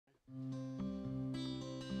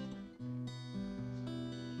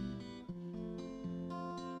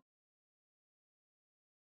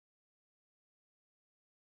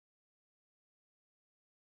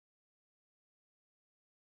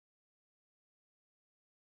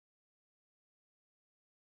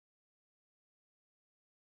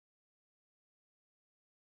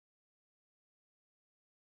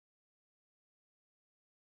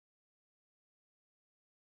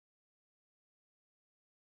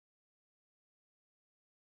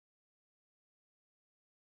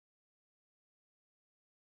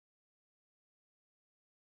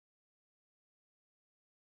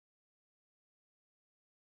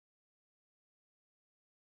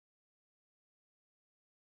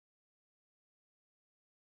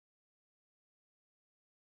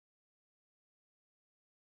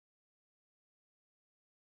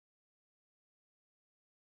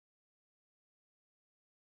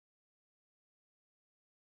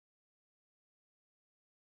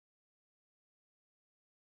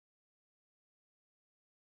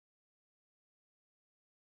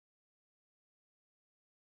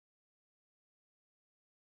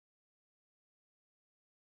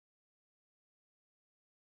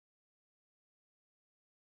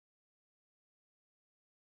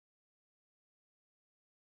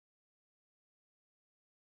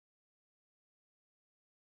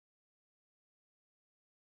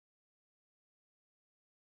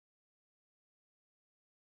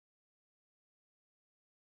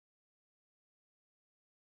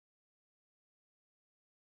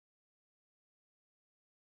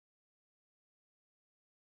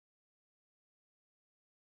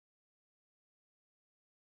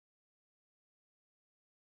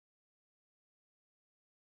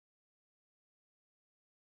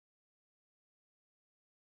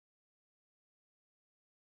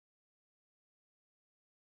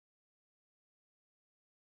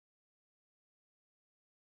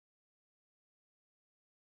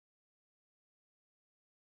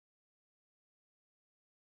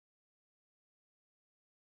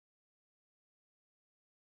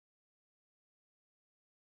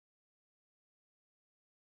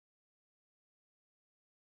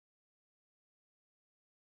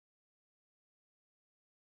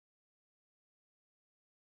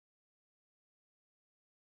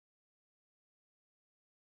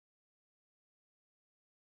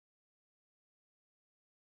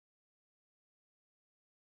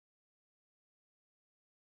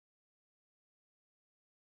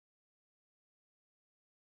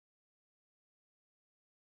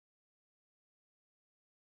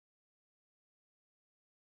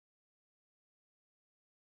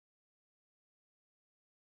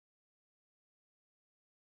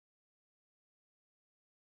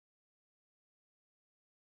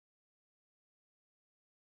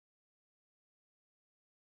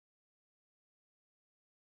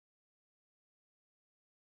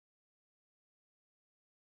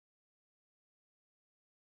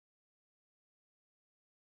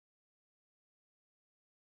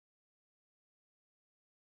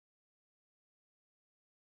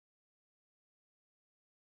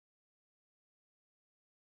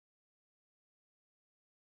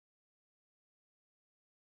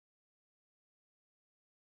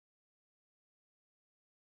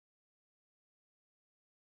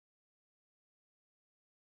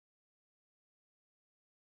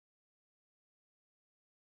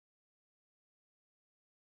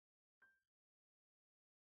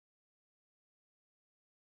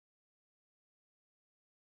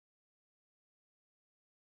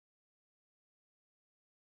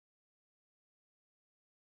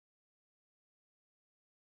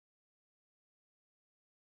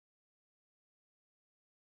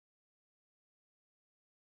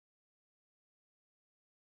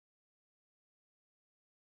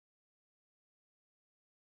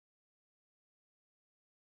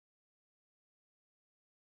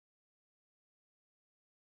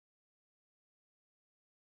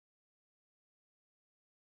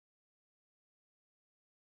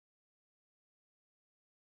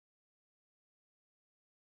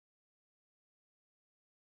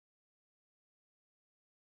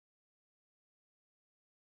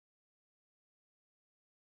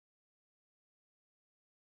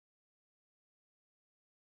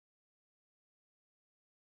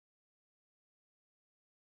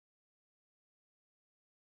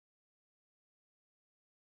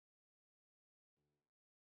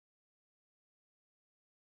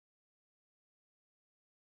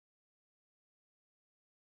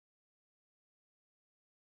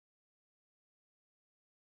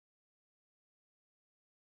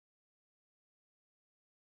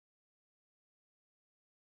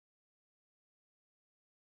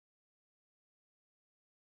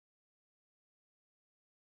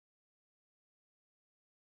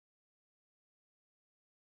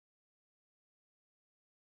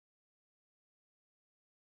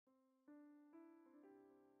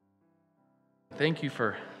Thank you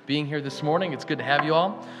for being here this morning. It's good to have you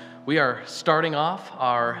all. We are starting off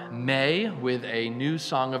our May with a new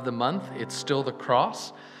song of the month. It's Still the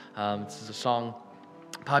Cross. This is a song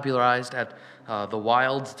popularized at the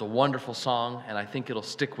Wilds. It's a wonderful song, and I think it'll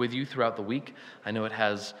stick with you throughout the week. I know it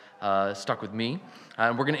has stuck with me.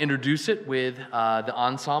 And we're going to introduce it with the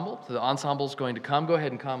ensemble. So the ensemble's going to come. Go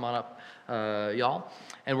ahead and come on up, y'all.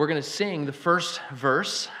 And we're going to sing the first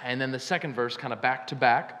verse and then the second verse kind of back to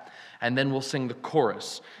back. And then we'll sing the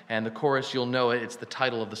chorus. And the chorus, you'll know it. It's the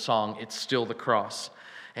title of the song. It's Still the Cross.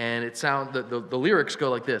 And the lyrics go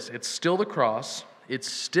like this. It's still the cross.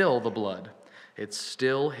 It's still the blood. It's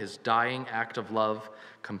still his dying act of love,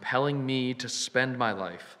 compelling me to spend my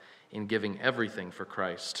life in giving everything for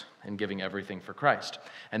Christ, and giving everything for Christ.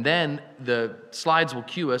 And then the slides will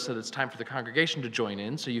cue us that it's time for the congregation to join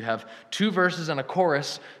in. So you have two verses and a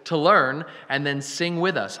chorus to learn, and then sing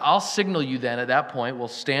with us. I'll signal you then at that point. We'll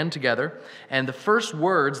stand together, and the first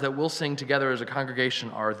words that we'll sing together as a congregation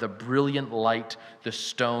are "the brilliant light, the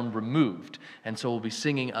stone removed." And so we'll be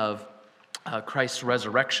singing of Christ's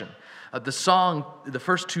resurrection. The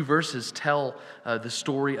first two verses tell the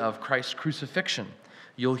story of Christ's crucifixion.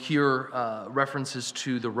 You'll hear references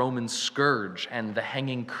to the Roman scourge and the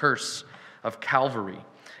hanging curse of Calvary.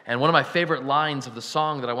 And one of my favorite lines of the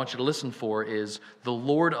song that I want you to listen for is, "The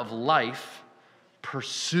Lord of life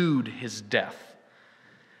pursued his death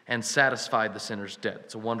and satisfied the sinner's debt."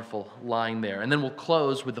 It's a wonderful line there. And then we'll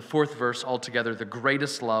close with the fourth verse altogether, "The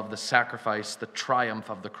greatest love, the sacrifice, the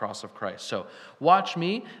triumph of the cross of Christ." So watch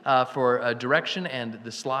me for direction and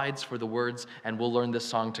the slides for the words, and we'll learn this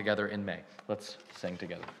song together in May. Let's sing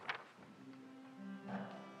together.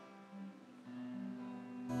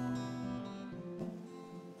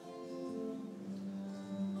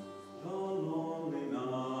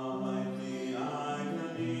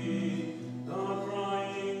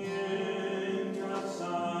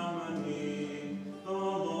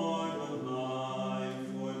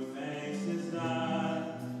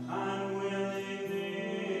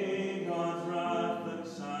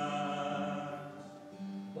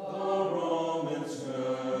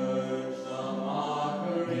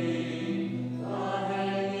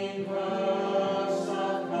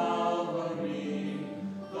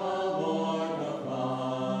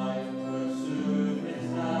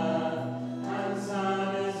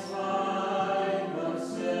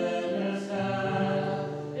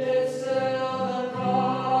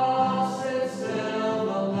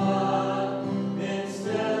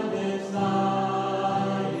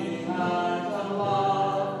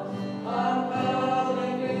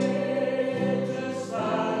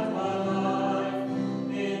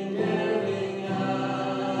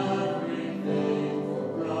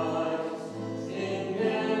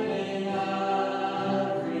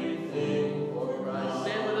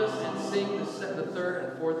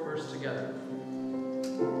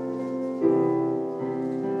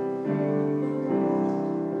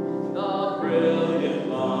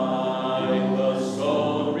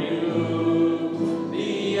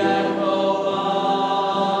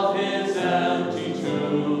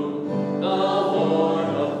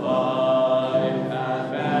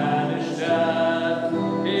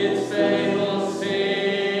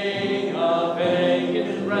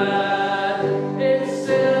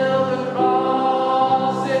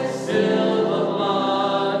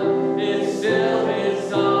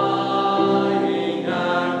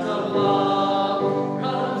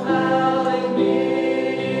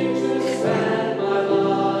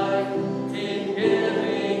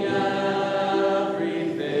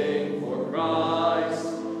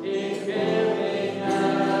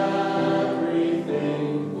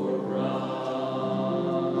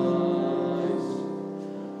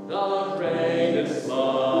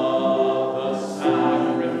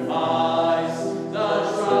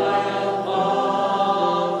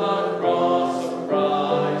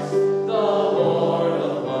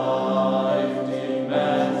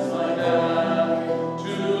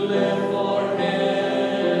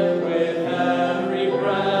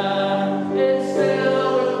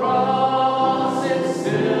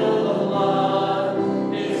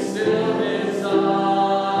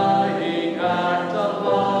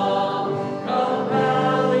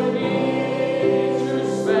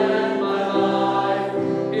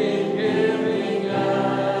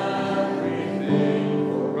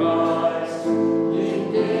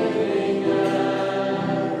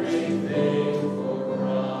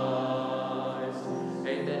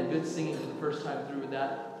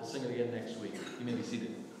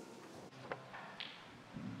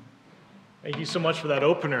 Thank you so much for that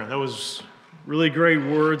opener. That was Really great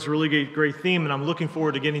words, really great theme, and I'm looking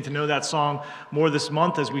forward to getting to know that song more this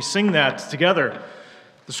month as we sing that together.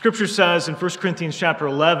 The scripture says in 1 Corinthians chapter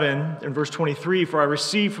 11, in verse 23, "For I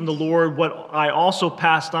received from the Lord what I also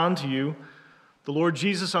passed on to you. The Lord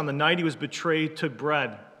Jesus, on the night he was betrayed, took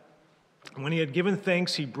bread. And when he had given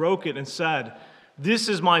thanks, he broke it and said, 'This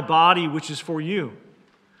is my body, which is for you.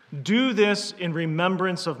 Do this in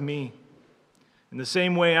remembrance of me.' In the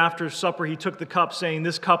same way, after supper, he took the cup, saying,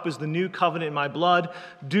 'This cup is the new covenant in my blood.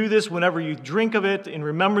 Do this whenever you drink of it in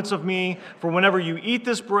remembrance of me. For whenever you eat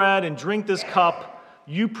this bread and drink this cup,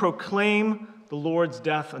 you proclaim the Lord's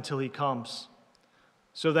death until he comes.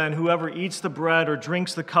 So then, whoever eats the bread or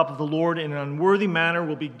drinks the cup of the Lord in an unworthy manner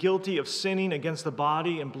will be guilty of sinning against the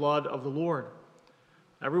body and blood of the Lord.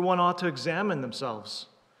 Everyone ought to examine themselves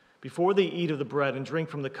before they eat of the bread and drink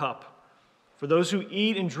from the cup. For those who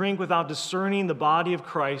eat and drink without discerning the body of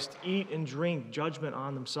Christ eat and drink judgment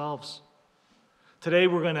on themselves.'" Today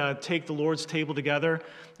we're going to take the Lord's table together,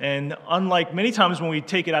 and unlike many times when we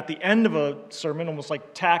take it at the end of a sermon, almost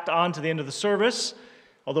like tacked on to the end of the service,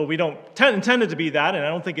 although we don't intend it to be that, and I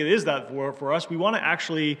don't think it is that for us, we want to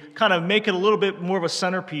actually kind of make it a little bit more of a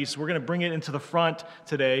centerpiece. We're going to bring it into the front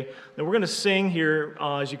today, and we're going to sing here,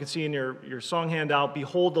 as you can see in your song handout,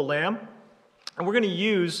 "Behold the Lamb," and we're going to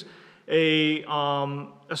use a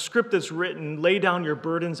script that's written, "Lay down your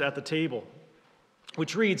burdens at the table,"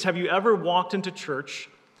 which reads, "Have you ever walked into church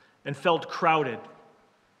and felt crowded?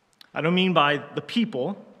 I don't mean by the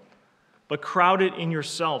people, but crowded in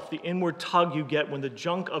yourself, the inward tug you get when the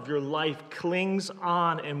junk of your life clings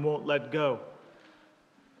on and won't let go.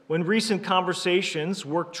 When recent conversations,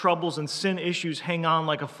 work troubles, and sin issues hang on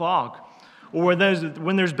like a fog. Or when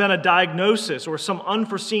there's been a diagnosis or some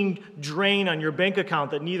unforeseen drain on your bank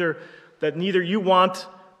account that neither you want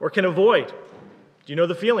or can avoid. Do you know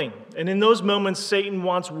the feeling? And in those moments, Satan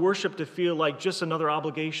wants worship to feel like just another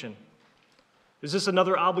obligation. Is this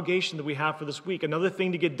another obligation that we have for this week? Another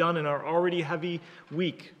thing to get done in our already heavy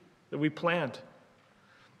week that we planned?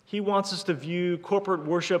 He wants us to view corporate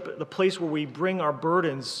worship, the place where we bring our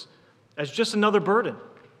burdens, as just another burden.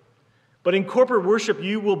 But in corporate worship,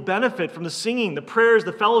 you will benefit from the singing, the prayers,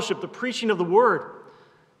 the fellowship, the preaching of the word.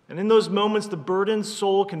 And in those moments, the burdened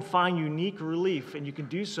soul can find unique relief, and you can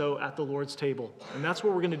do so at the Lord's table. And that's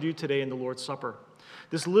what we're going to do today in the Lord's Supper.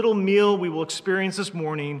 This little meal we will experience this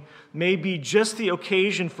morning may be just the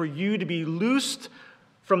occasion for you to be loosed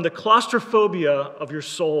from the claustrophobia of your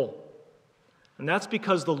soul. And that's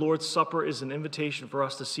because the Lord's Supper is an invitation for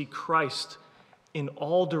us to see Christ in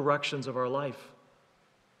all directions of our life.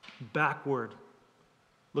 Backward,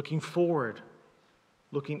 looking forward,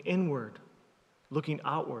 looking inward, looking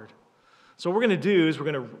outward. So what we're going to do is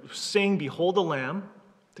we're going to sing "Behold the Lamb"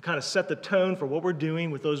 to kind of set the tone for what we're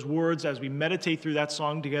doing with those words as we meditate through that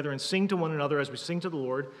song together and sing to one another as we sing to the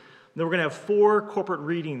Lord. And then we're going to have 4 corporate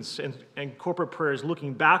readings and corporate prayers,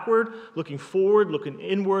 looking backward, looking forward, looking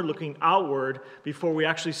inward, looking outward, before we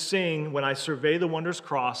actually sing "When I Survey the Wondrous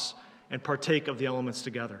Cross" and partake of the elements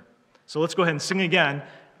together. So let's go ahead and sing again,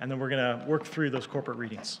 and then we're going to work through those corporate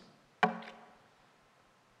readings.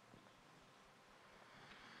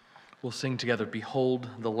 We'll sing together "Behold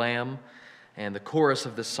the Lamb," and the chorus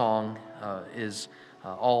of this song is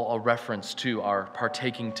all a reference to our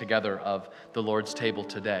partaking together of the Lord's table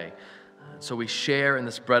today. So we share in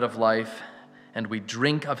this bread of life, and we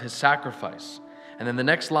drink of his sacrifice. And then the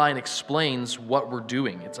next line explains what we're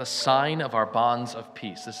doing. It's a sign of our bonds of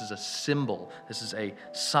peace. This is a symbol. This is a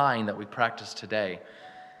sign that we practice today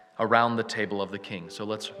around the table of the King. So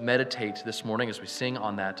let's meditate this morning as we sing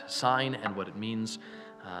on that sign and what it means.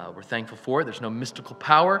 We're thankful for it. There's no mystical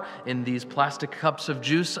power in these plastic cups of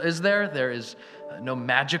juice, is there? There is no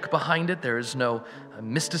magic behind it. There is no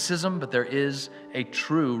mysticism, but there is a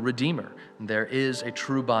true Redeemer. There is a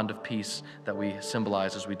true bond of peace that we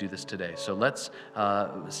symbolize as we do this today. So let's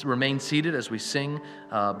remain seated as we sing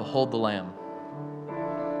 "Behold the Lamb."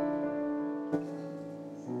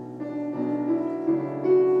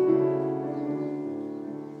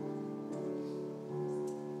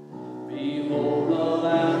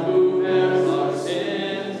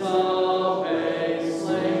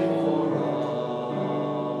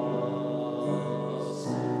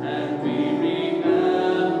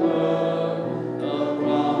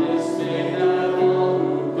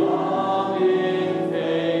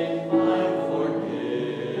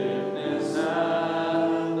 Forgiveness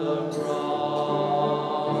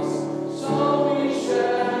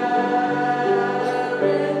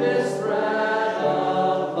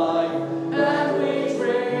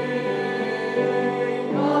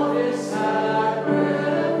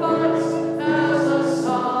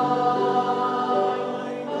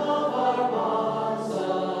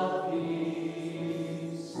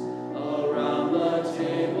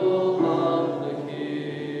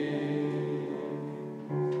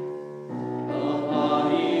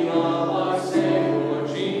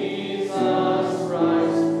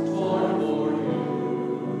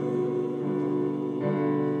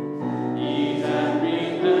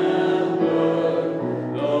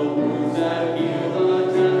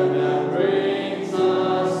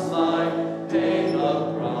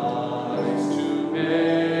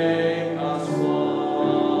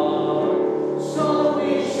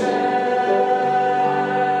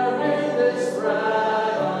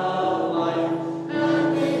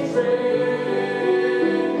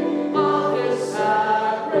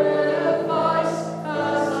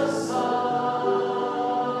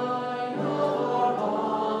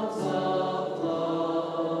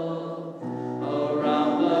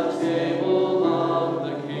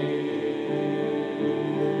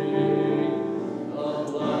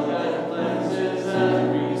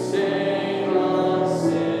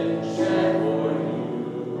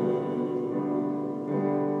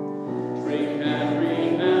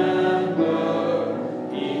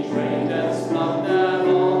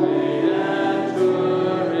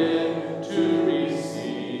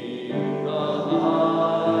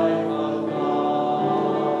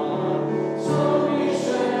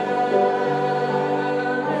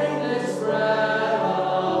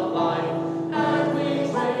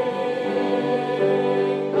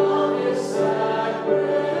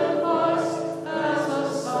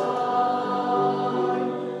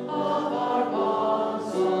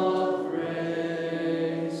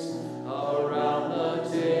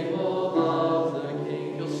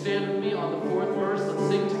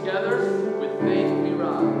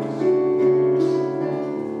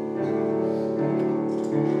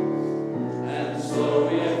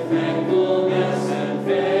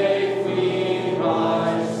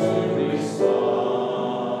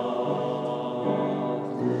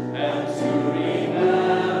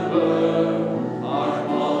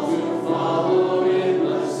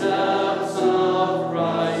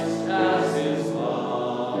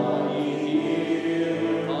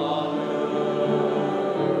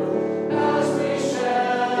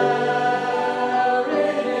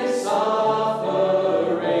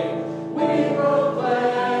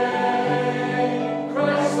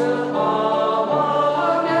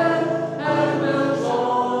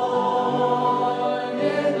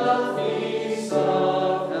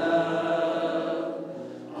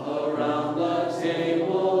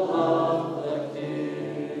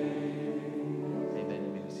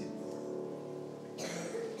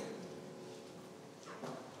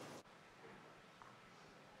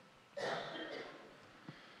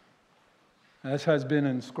As has been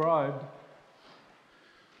inscribed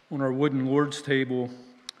on our wooden Lord's table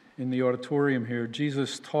in the auditorium here,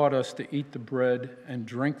 Jesus taught us to eat the bread and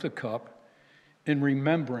drink the cup in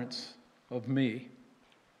remembrance of me.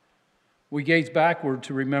 We gaze backward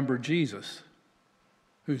to remember Jesus,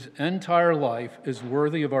 whose entire life is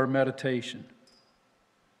worthy of our meditation.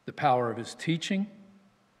 The power of his teaching,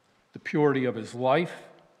 the purity of his life,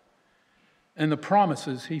 and the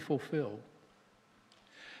promises he fulfilled.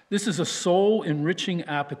 This is a soul-enriching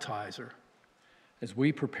appetizer as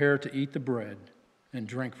we prepare to eat the bread and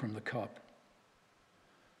drink from the cup.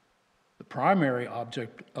 The primary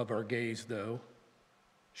object of our gaze, though,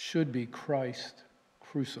 should be Christ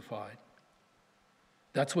crucified.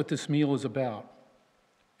 That's what this meal is about.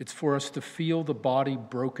 It's for us to feel the body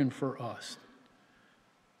broken for us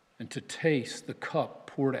and to taste the cup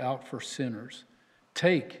poured out for sinners.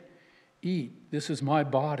 Take, eat, this is my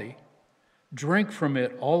body. Drink from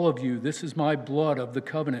it, all of you. This is my blood of the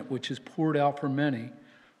covenant, which is poured out for many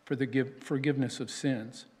for the forgiveness of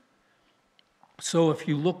sins. So if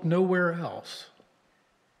you look nowhere else,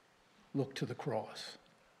 look to the cross.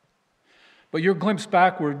 But your glimpse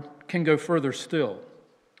backward can go further still.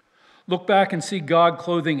 Look back and see God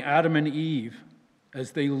clothing Adam and Eve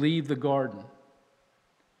as they leave the garden.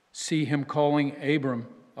 See him calling Abram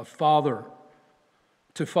a father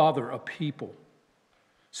a people.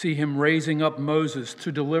 See him raising up Moses to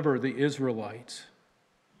deliver the Israelites.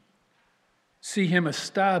 See him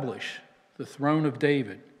establish the throne of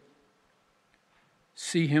David.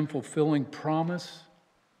 See him fulfilling promise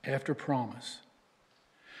after promise.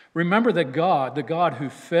 Remember that God, the God who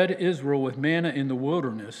fed Israel with manna in the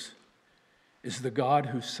wilderness, is the God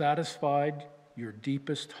who satisfied your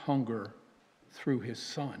deepest hunger through his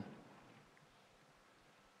Son.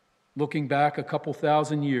 Looking back a couple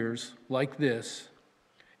thousand years like this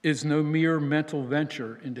is no mere mental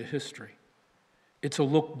venture into history. It's a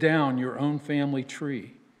look down your own family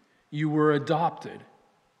tree. You were adopted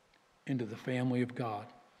into the family of God,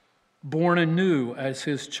 born anew as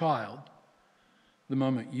his child the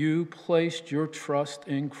moment you placed your trust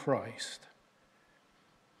in Christ.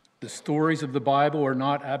 The stories of the Bible are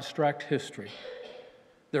not abstract history.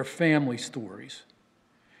 They're family stories.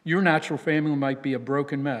 Your natural family might be a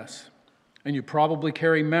broken mess, and you probably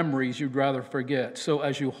carry memories you'd rather forget. So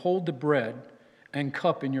as you hold the bread and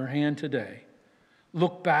cup in your hand today,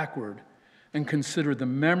 look backward and consider the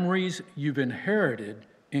memories you've inherited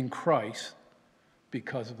in Christ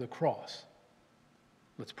because of the cross.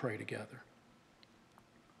 Let's pray together.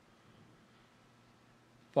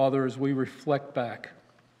 Father, as we reflect back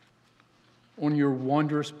on your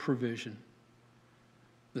wondrous provision,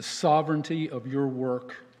 the sovereignty of your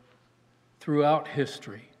work throughout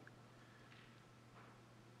history,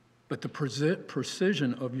 but the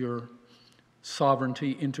precision of your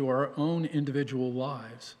sovereignty into our own individual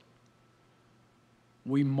lives,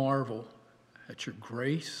 we marvel at your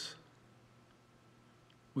grace.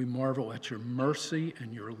 We marvel at your mercy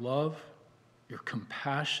and your love, your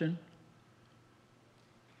compassion.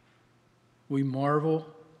 We marvel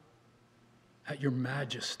at your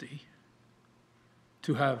majesty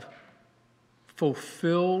to have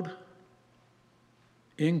fulfilled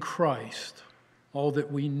in Christ all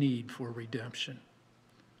that we need for redemption.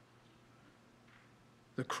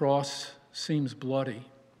 The cross seems bloody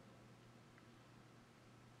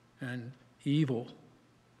and evil,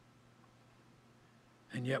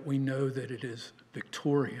 and yet we know that it is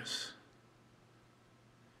victorious.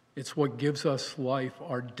 It's what gives us life.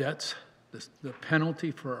 Our debts, the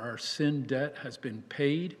penalty for our sin debt has been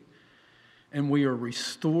paid, and we are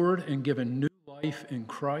restored and given new life in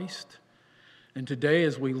Christ. And today,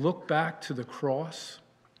 as we look back to the cross,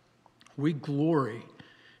 we glory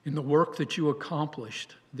in the work that you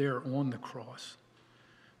accomplished there on the cross.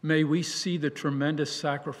 May we see the tremendous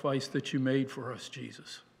sacrifice that you made for us,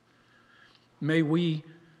 Jesus. May we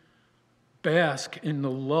bask in the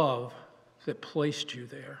love that placed you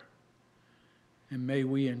there. And may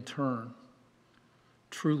we in turn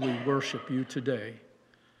truly worship you today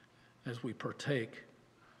as we partake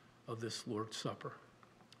of this Lord's Supper.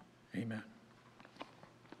 Amen.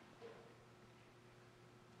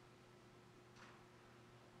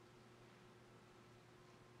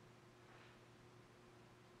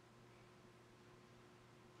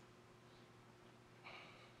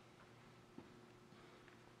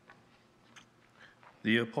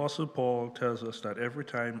 The Apostle Paul tells us that every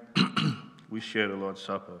time we share the Lord's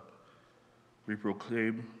Supper, we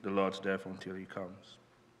proclaim the Lord's death until he comes.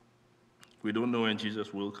 We don't know when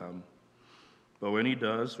Jesus will come, but when he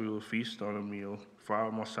does, we will feast on a meal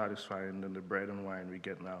far more satisfying than the bread and wine we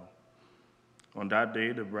get now. On that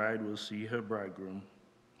day, the bride will see her bridegroom,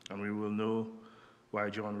 and we will know why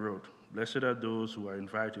John wrote, "Blessed are those who are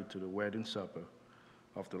invited to the wedding supper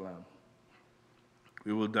of the Lamb."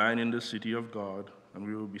 We will dine in the city of God, and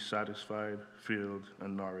we will be satisfied, filled,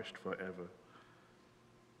 and nourished forever.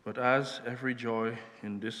 But as every joy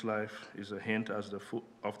in this life is a hint of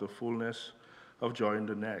the fullness of joy in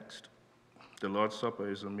the next, the Lord's Supper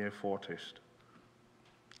is a mere foretaste,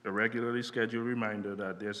 a regularly scheduled reminder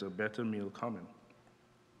that there's a better meal coming.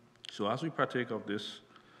 So as we partake of this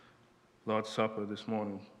Lord's Supper this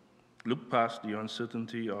morning, look past the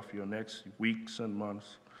uncertainty of your next weeks and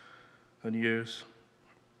months and years,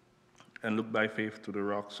 and look by faith to the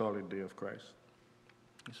rock-solid day of Christ.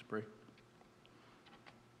 Let's pray.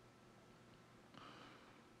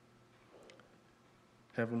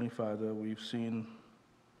 Heavenly Father, we've seen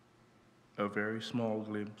a very small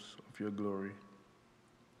glimpse of your glory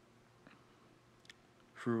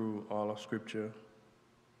through all of Scripture,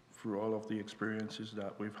 through all of the experiences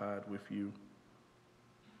that we've had with you.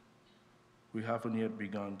 We haven't yet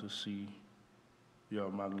begun to see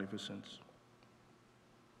your magnificence.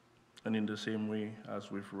 And in the same way,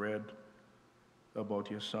 as we've read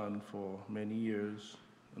about your Son for many years,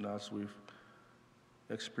 and as we've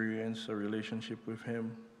experienced a relationship with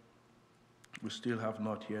him, we still have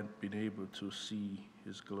not yet been able to see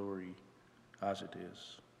his glory as it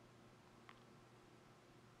is.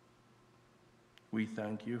 We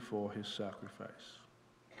thank you for his sacrifice.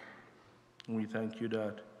 And we thank you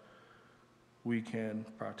that we can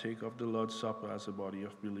partake of the Lord's Supper as a body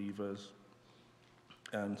of believers,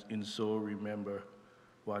 and in so remember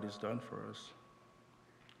what is done for us.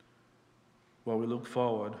 While we look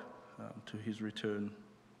forward to his return,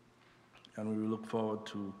 and we will look forward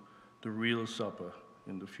to the real supper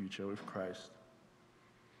in the future with Christ.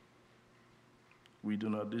 We do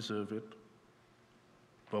not deserve it,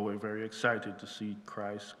 but we're very excited to see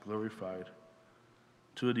Christ glorified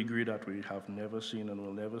to a degree that we have never seen and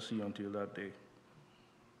will never see until that day.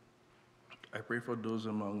 I pray for those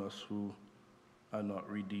among us who are not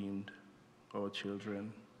redeemed, our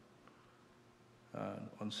children, and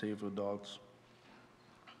unsaved adults.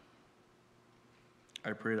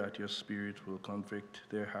 I pray that your Spirit will convict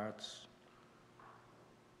their hearts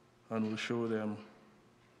and will show them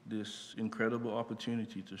this incredible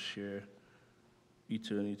opportunity to share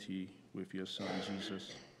eternity with your Son,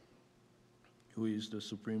 Jesus, who is the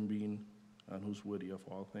supreme being and who's worthy of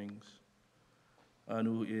all things, and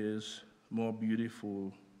who is more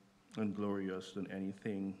beautiful and glorious than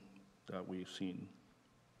anything that we've seen.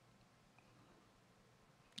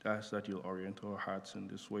 I ask that you'll orient our hearts in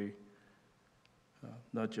this way,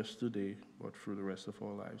 not just today, but through the rest of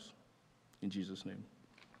our lives. In Jesus' name.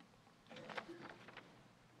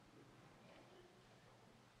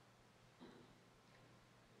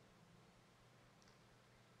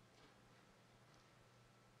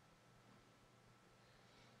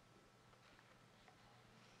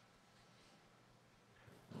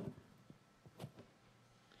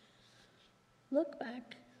 Look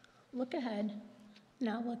back, look ahead,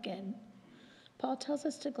 now look in. Paul tells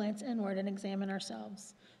us to glance inward and examine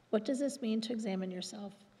ourselves. What does this mean to examine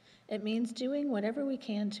yourself? It means doing whatever we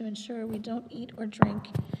can to ensure we don't eat or drink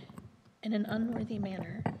in an unworthy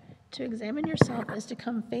manner. To examine yourself is to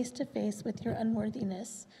come face to face with your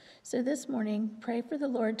unworthiness. So this morning, pray for the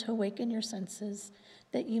Lord to awaken your senses,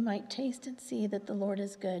 that you might taste and see that the Lord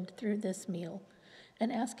is good through this meal.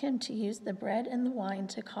 And ask him to use the bread and the wine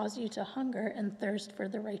to cause you to hunger and thirst for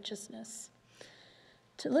the righteousness.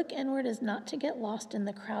 To look inward is not to get lost in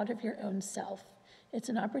the crowd of your own self. It's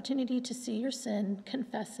an opportunity to see your sin,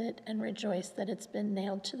 confess it, and rejoice that it's been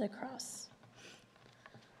nailed to the cross.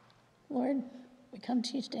 Lord, we come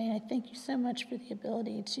to you today, and I thank you so much for the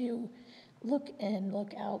ability to look in,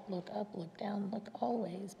 look out, look up, look down, look all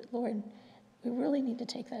ways. But Lord, we really need to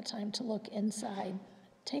take that time to look inside.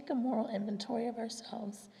 Take a moral inventory of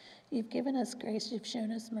ourselves. You've given us grace, you've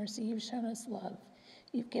shown us mercy, you've shown us love.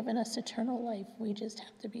 You've given us eternal life. We just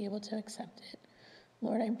have to be able to accept it.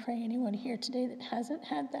 Lord, I pray anyone here today that hasn't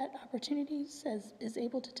had that opportunity is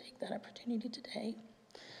able to take that opportunity today.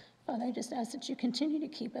 Father, I just ask that you continue to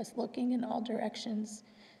keep us looking in all directions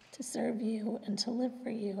to serve you and to live for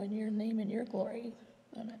you in your name and your glory.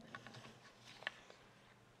 Amen.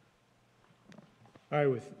 All right,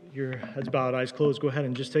 with your heads bowed, eyes closed, go ahead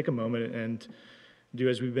and just take a moment and do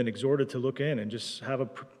as we've been exhorted to look in and just have a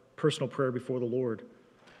personal prayer before the Lord.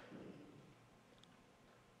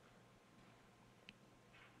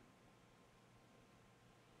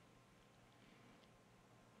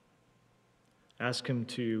 Ask him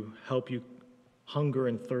to help you hunger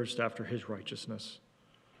and thirst after his righteousness.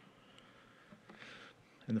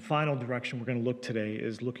 And the final direction we're going to look today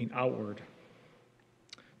is looking outward.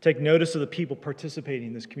 Take notice of the people participating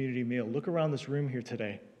in this community meal. Look around this room here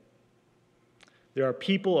today. There are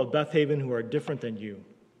people of Beth Haven who are different than you.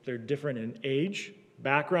 They're different in age,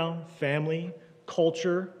 background, family,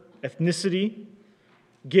 culture, ethnicity,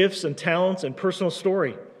 gifts and talents, and personal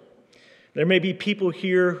story. There may be people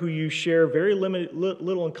here who you share very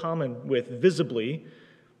little in common with visibly,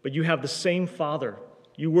 but you have the same Father.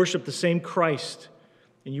 You worship the same Christ,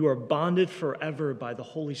 and you are bonded forever by the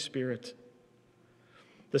Holy Spirit.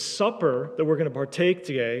 The supper that we're going to partake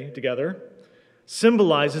together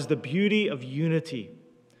symbolizes the beauty of unity.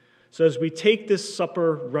 So as we take this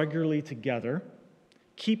supper regularly together,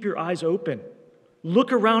 keep your eyes open.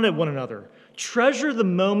 Look around at one another. Treasure the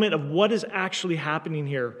moment of what is actually happening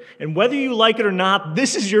here. And whether you like it or not,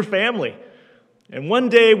 this is your family. And one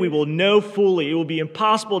day we will know fully. It will be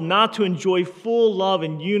impossible not to enjoy full love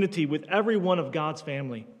and unity with every one of God's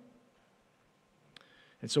family.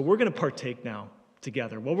 And so we're going to partake now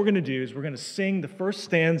together. What we're going to do is we're going to sing the first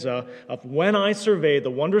stanza of When I Survey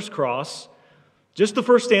the Wondrous Cross, just the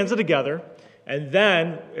first stanza together. And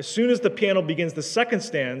then, as soon as the piano begins the second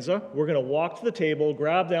stanza, we're going to walk to the table,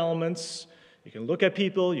 grab the elements. You can look at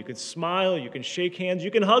people, you can smile, you can shake hands,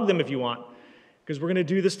 you can hug them if you want, because we're going to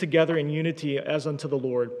do this together in unity as unto the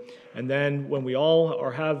Lord. And then when we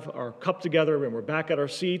all have our cup together and we're back at our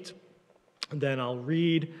seat, then I'll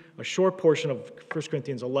read a short portion of 1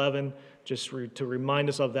 Corinthians 11 just to remind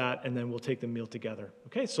us of that, and then we'll take the meal together.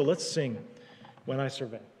 Okay, so let's sing When I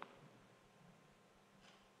Survey.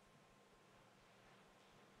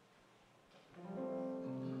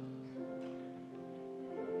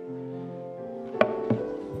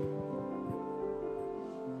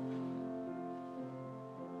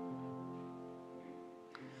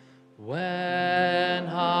 When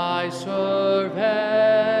I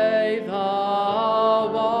survey the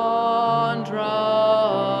wondrous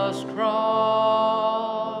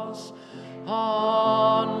cross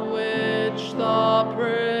on which the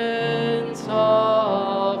Prince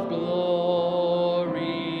of Glory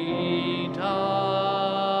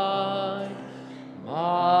died,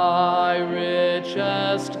 my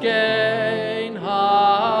richest gain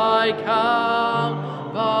I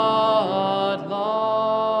count but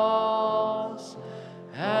loss,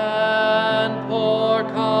 and pour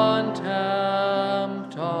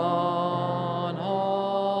contempt on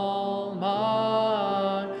all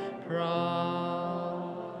my pride.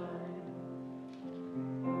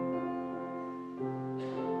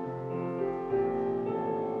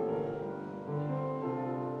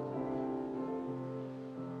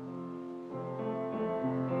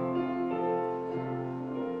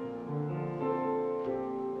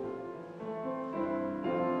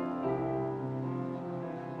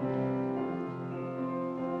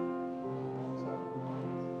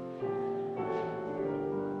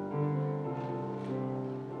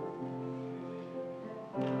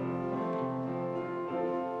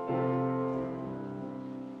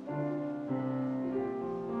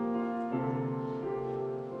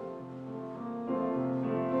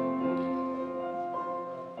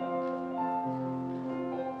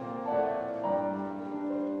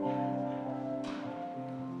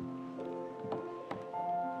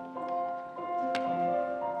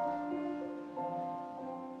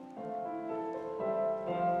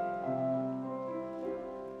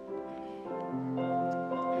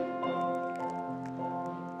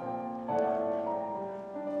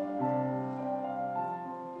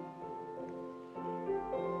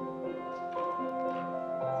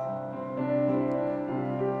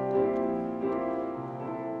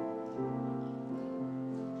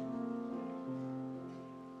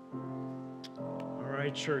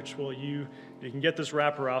 Church, well, you can get this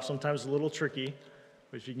wrapper off. Sometimes it's a little tricky,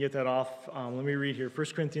 but if you can get that off, let me read here.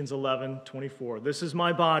 1 Corinthians 11:24. This is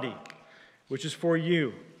my body, which is for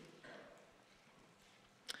you.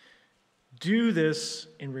 Do this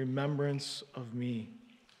in remembrance of me.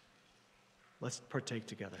 Let's partake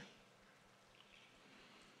together.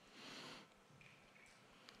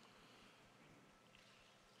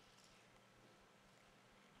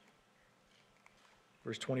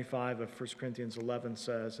 Verse 25 of 1 Corinthians 11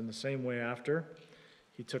 says, "In the same way after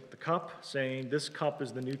he took the cup, saying, 'This cup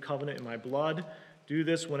is the new covenant in my blood. Do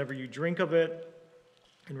this whenever you drink of it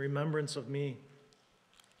in remembrance of me.'"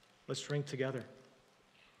 Let's drink together.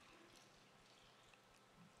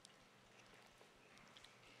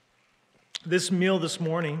 This meal this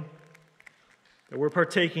morning that we're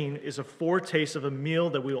partaking is a foretaste of a meal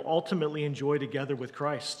that we will ultimately enjoy together with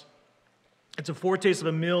Christ. It's a foretaste of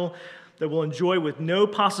a meal that we'll enjoy with no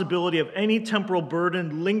possibility of any temporal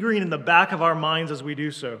burden lingering in the back of our minds as we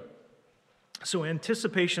do so. So, in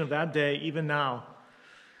anticipation of that day, even now,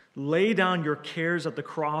 lay down your cares at the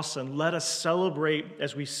cross and let us celebrate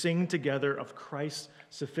as we sing together of Christ's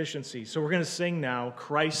sufficiency. So, we're going to sing now,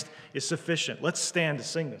 "Christ is Sufficient." Let's stand to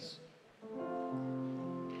sing this.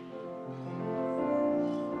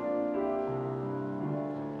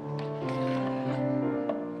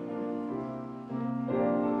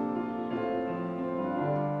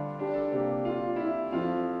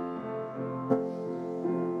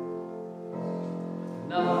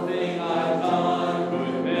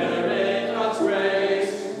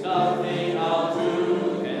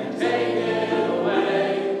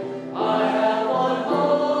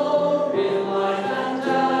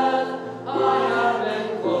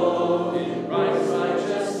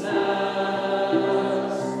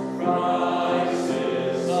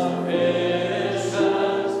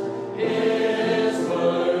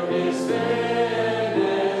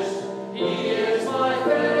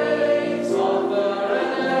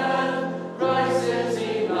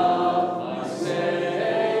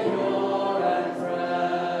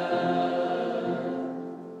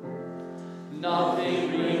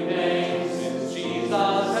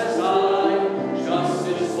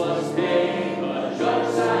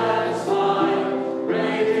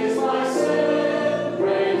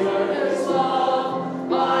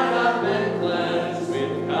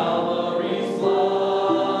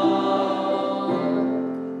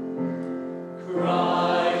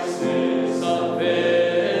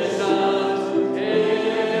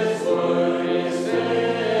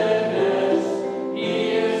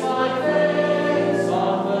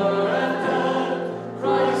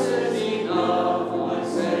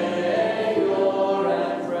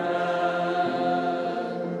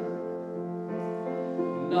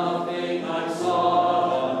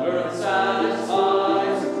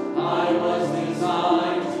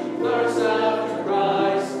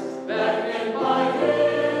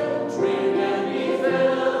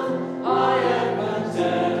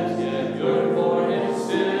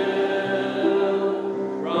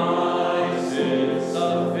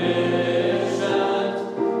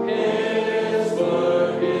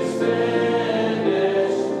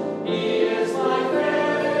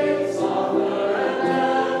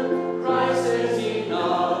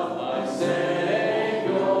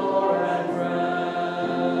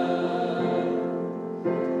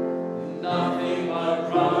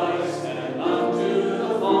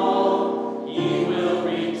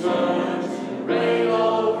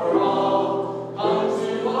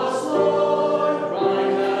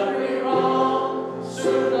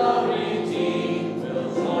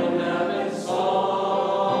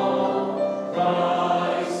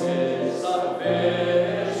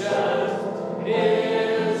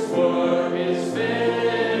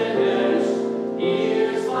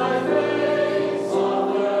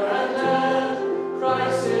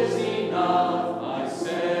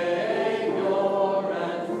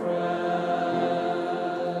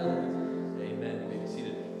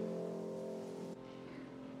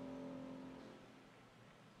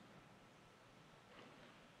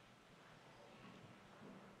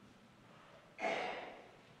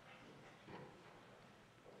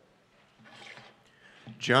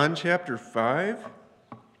 John chapter 5,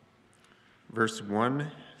 verse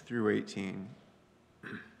 1 through 18.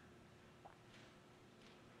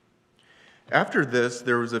 After this,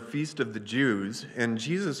 there was a feast of the Jews, and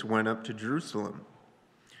Jesus went up to Jerusalem.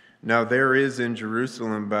 Now there is in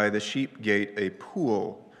Jerusalem by the sheep gate a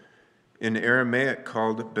pool, in Aramaic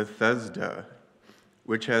called Bethesda,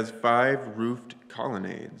 which has 5 roofed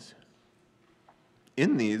colonnades.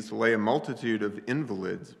 In these lay a multitude of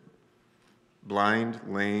invalids, blind,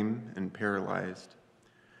 lame, and paralyzed.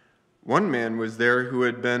 One man was there who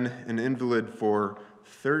had been an invalid for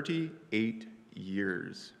 38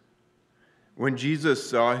 years. When Jesus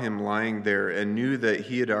saw him lying there and knew that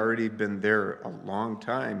he had already been there a long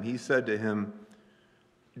time, he said to him,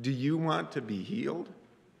 "Do you want to be healed?"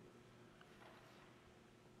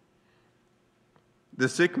 The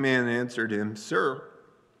sick man answered him, "Sir,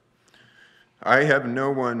 I have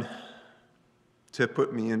no one to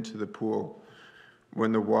put me into the pool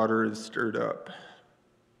when the water is stirred up.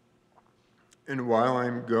 and while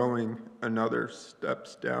I'm going, another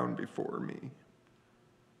steps down before me."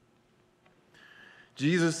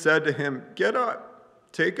 Jesus said to him, "Get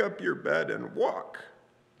up, take up your bed and walk."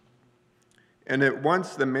 And at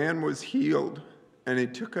once the man was healed, and he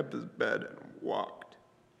took up his bed and walked.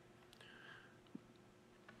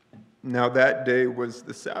 Now that day was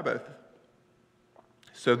the Sabbath.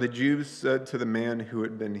 So the Jews said to the man who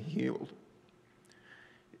had been healed,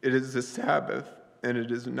 "It is the Sabbath, and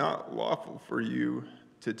it is not lawful for you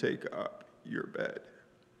to take up your bed."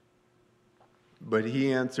 But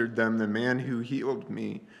he answered them, "The man who healed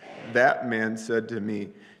me, that man said to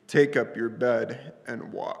me, 'Take up your bed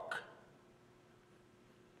and walk.'"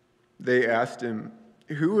 They asked him,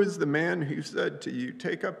 "Who is the man who said to you,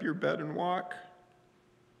 'Take up your bed and walk'?"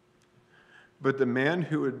 But the man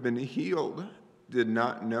who had been healed did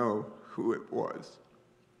not know who it was,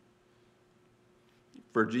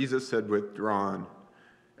 for Jesus had withdrawn,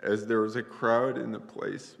 as there was a crowd in the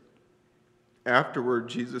place. Afterward,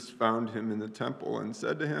 Jesus found him in the temple and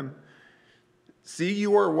said to him, "See,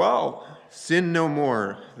 you are well. Sin no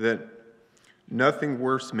more, that nothing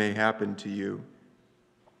worse may happen to you."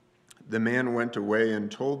 The man went away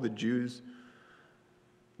and told the Jews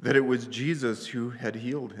that it was Jesus who had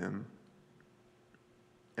healed him.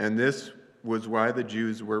 And this was why the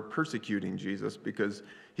Jews were persecuting Jesus, because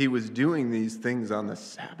he was doing these things on the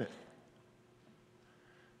Sabbath.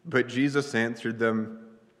 But Jesus answered them,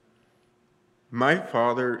 "My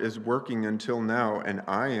Father is working until now, and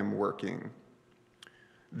I am working."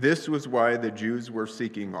 This was why the Jews were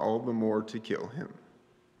seeking all the more to kill him,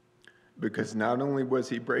 because not only was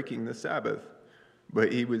he breaking the Sabbath,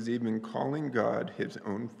 but he was even calling God his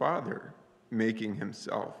own Father, making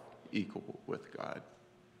himself equal with God.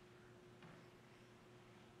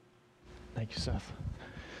 Thank you, Seth.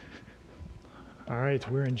 All right,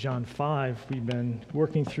 we're in John 5. We've been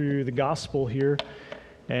working through the gospel here,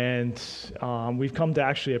 and we've come to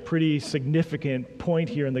actually a pretty significant point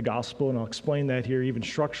here in the gospel, and I'll explain that here, even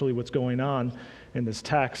structurally, what's going on in this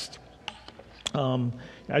text.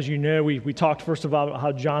 As you know, we talked first about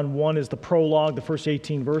how John 1 is the prologue, the first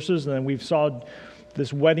 18 verses, and then we saw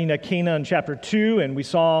this wedding at Cana in chapter 2, and we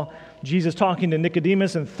saw Jesus talking to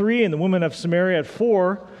Nicodemus in 3, and the woman of Samaria at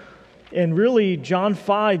 4. And really, John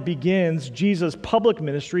 5 begins Jesus' public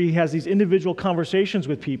ministry. He has these individual conversations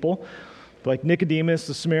with people, like Nicodemus,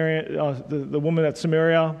 the woman at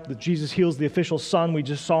Samaria, that Jesus heals the official son we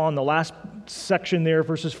just saw in the last section there,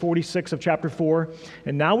 verses 46 of chapter 4.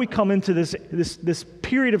 And now we come into this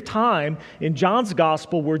period of time in John's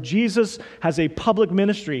gospel where Jesus has a public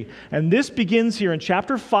ministry. And this begins here in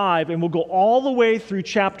chapter 5 and will go all the way through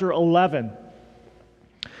chapter 11.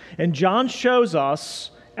 And John shows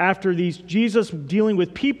us, after Jesus dealing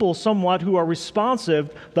with people somewhat who are responsive,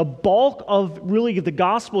 the bulk of really the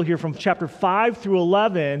gospel here from chapter 5 through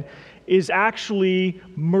 11 is actually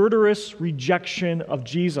murderous rejection of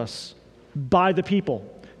Jesus by the people.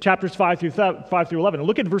 Chapters 5 through 11. And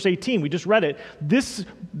look at verse 18. We just read it. This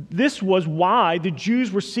was why the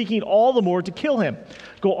Jews were seeking all the more to kill him.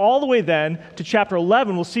 Go all the way then to chapter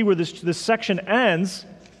 11. We'll see where this section ends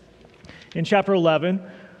in chapter 11,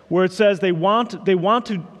 where it says they want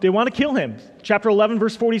to kill him. Chapter 11,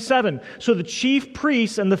 verse 47. So the chief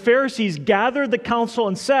priests and the Pharisees gathered the council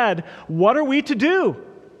and said, "What are we to do?"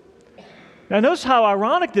 Now notice how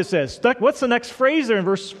ironic this is. What's the next phrase there in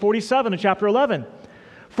verse 47 of chapter 11?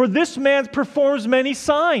 "For this man performs many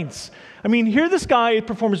signs." I mean, here this guy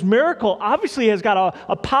performs miracle. Obviously has got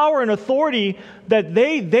a power and authority that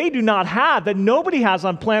they do not have, that nobody has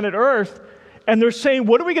on planet Earth. And they're saying,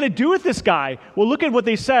 what are we going to do with this guy? Well, look at what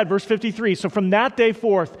they said, verse 53. So from that day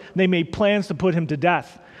forth, they made plans to put him to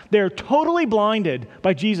death. They're totally blinded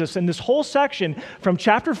by Jesus. And this whole section from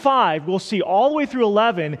chapter 5, we'll see all the way through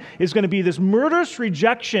 11, is going to be this murderous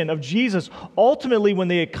rejection of Jesus, ultimately when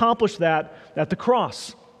they accomplish that at the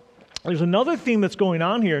cross. There's another theme that's going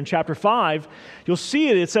on here in chapter 5. You'll see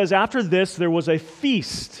it. It says, after this, there was a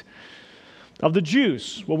feast of the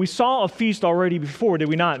Jews. Well, we saw a feast already before, did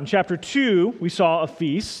we not? In chapter 2, we saw a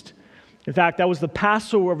feast. In fact, that was the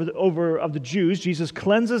Passover of the Jews. Jesus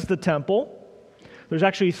cleanses the temple. There's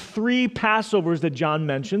actually 3 Passovers that John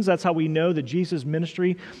mentions. That's how we know that Jesus'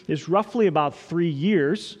 ministry is roughly about 3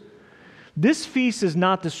 years. This feast is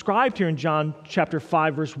not described here in John chapter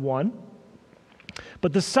 5, verse 1.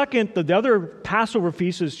 But the other Passover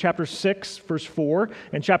feast is chapter 6, verse 4,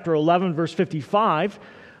 and chapter 11, verse 55.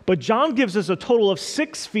 But John gives us a total of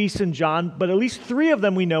 6 feasts in John, but at least 3 of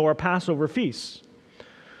them we know are Passover feasts.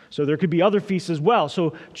 So there could be other feasts as well.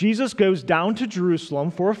 So Jesus goes down to Jerusalem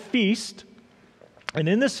for a feast. And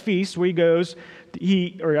in this feast where he goes,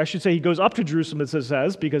 he goes up to Jerusalem, as it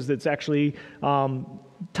says, because it's actually,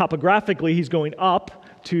 topographically, he's going up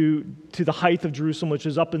to the height of Jerusalem, which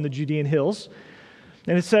is up in the Judean hills.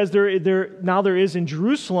 And it says there is in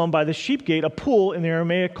Jerusalem by the sheep gate a pool in the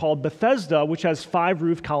Aramaic called Bethesda, which has 5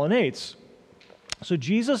 roof colonnades. So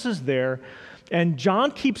Jesus is there, and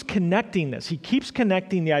John keeps connecting this. He keeps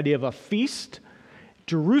connecting the idea of a feast,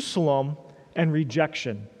 Jerusalem, and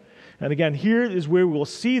rejection. And again, here is where we'll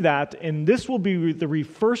see that, and this will be the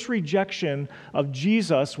first rejection of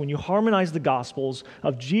Jesus when you harmonize the Gospels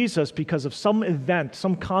of Jesus because of some event,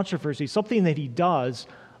 some controversy, something that he does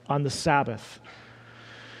on the Sabbath.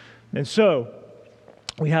 And so,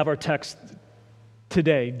 we have our text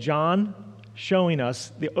today, John showing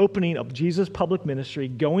us the opening of Jesus' public ministry,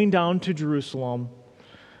 going down to Jerusalem,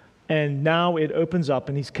 and now it opens up,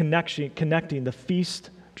 and he's connecting the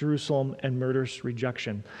feast, Jerusalem, and murderous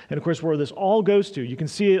rejection. And of course, where this all goes to, you can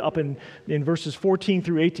see it up in verses 14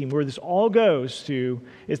 through 18, where this all goes to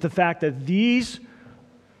is the fact that these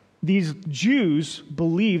Jews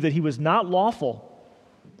believed that he was not lawful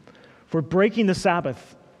for breaking the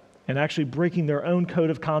Sabbath, and actually breaking their own code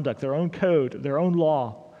of conduct, their own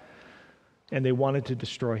law, and they wanted to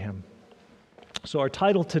destroy him. So our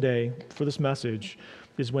title today for this message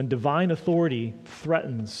is When Divine Authority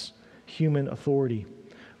Threatens Human Authority.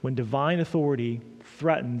 When divine authority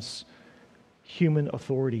threatens human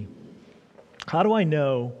authority. How do I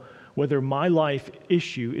know whether my life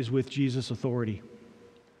issue is with Jesus' authority?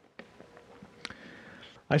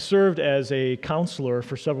 I served as a counselor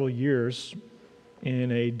for several years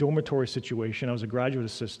in a dormitory situation. I was a graduate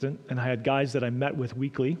assistant, and I had guys that I met with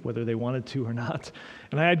weekly, whether they wanted to or not.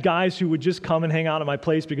 And I had guys who would just come and hang out at my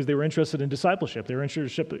place because they were interested in discipleship. They were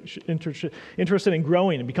interested in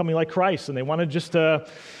growing and becoming like Christ, and they wanted just to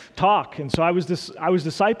talk. And so I was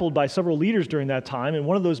discipled by several leaders during that time, and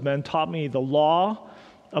one of those men taught me the law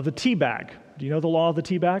of the tea bag. Do you know the law of the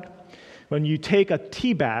tea bag? When you take a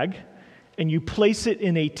tea bag and you place it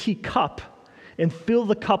in a teacup and fill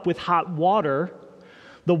the cup with hot water,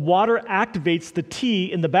 the water activates the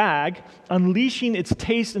tea in the bag, unleashing its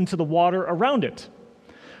taste into the water around it.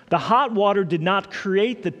 The hot water did not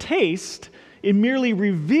create the taste, it merely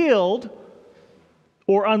revealed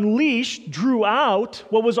or unleashed, drew out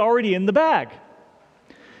what was already in the bag.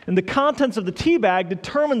 And the contents of the tea bag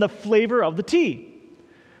determine the flavor of the tea.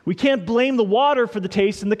 We can't blame the water for the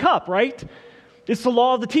taste in the cup, right? It's the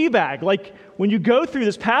law of the tea bag. Like when you go through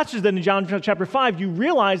this passage then in John chapter 5, you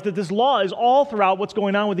realize that this law is all throughout what's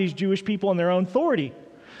going on with these Jewish people and their own authority.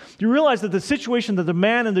 You realize that the situation that the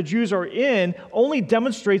man and the Jews are in only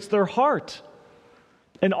demonstrates their heart,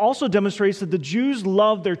 and also demonstrates that the Jews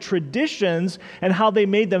loved their traditions and how they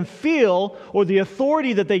made them feel, or the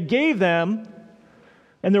authority that they gave them,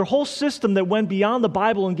 and their whole system that went beyond the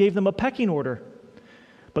Bible and gave them a pecking order.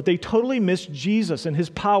 But they totally missed Jesus and his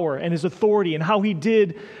power and his authority, and how he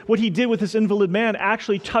did what he did with this invalid man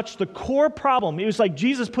actually touched the core problem. It was like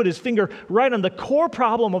Jesus put his finger right on the core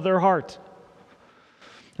problem of their heart.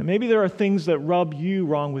 And maybe there are things that rub you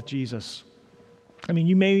wrong with Jesus. I mean,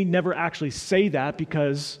 you may never actually say that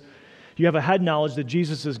because you have a head knowledge that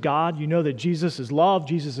Jesus is God. You know that Jesus is love,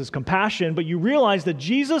 Jesus is compassion, but you realize that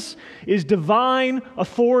Jesus is divine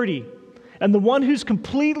authority and the one who's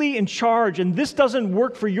completely in charge. And this doesn't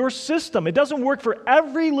work for your system. It doesn't work for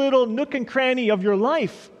every little nook and cranny of your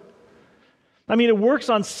life. I mean, it works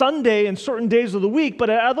on Sunday and certain days of the week, but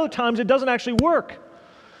at other times it doesn't actually work.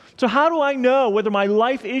 So how do I know whether my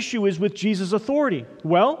life issue is with Jesus' authority?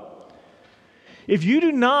 Well, if you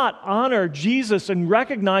do not honor Jesus and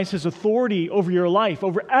recognize his authority over your life,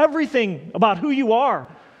 over everything about who you are,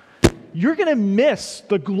 you're going to miss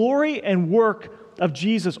the glory and work of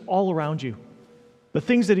Jesus all around you, the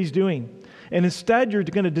things that he's doing. And instead, you're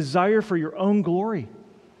going to desire for your own glory.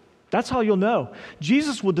 That's how you'll know.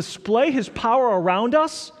 Jesus will display his power around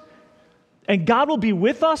us, and God will be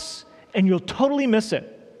with us, and you'll totally miss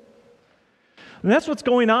it. And that's what's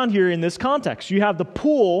going on here in this context. You have the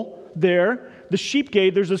pool there, the sheep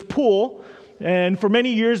gate, there's this pool, and for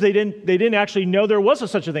many years they didn't actually know there was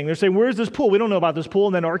such a thing. They're saying, where's this pool? We don't know about this pool.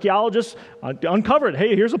 And then archaeologists uncovered,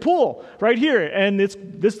 hey, here's a pool right here. And it's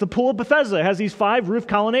the pool of Bethesda. It has these 5 roof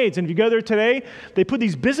colonnades. And if you go there today, they put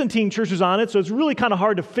these Byzantine churches on it, so it's really kind of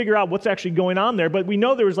hard to figure out what's actually going on there. But we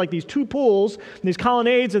know there was like these 2 pools, and these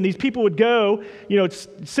colonnades, and these people would go,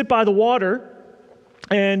 sit by the water.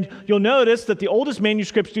 And you'll notice that the oldest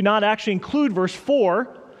manuscripts do not actually include verse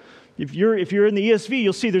 4. If you're in the ESV,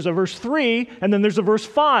 you'll see there's a verse 3, and then there's a verse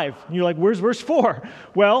 5. And you're like, where's verse 4?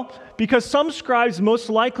 Well, because some scribes, most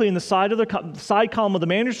likely in the side column of the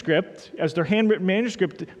manuscript, as their handwritten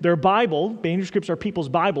manuscript, their Bible, manuscripts are people's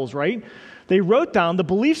Bibles, right? They wrote down the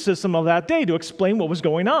belief system of that day to explain what was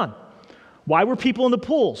going on. Why were people in the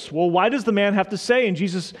pools? Well, why does the man have to say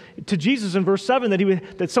to Jesus in verse 7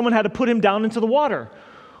 that someone had to put him down into the water?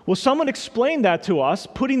 Well, someone explained that to us,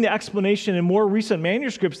 putting the explanation in more recent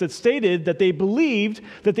manuscripts that stated that they believed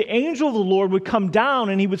that the angel of the Lord would come down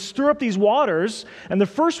and he would stir up these waters, and the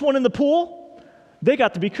first one in the pool, they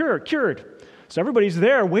got to be cured. So everybody's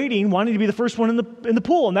there waiting, wanting to be the first one in the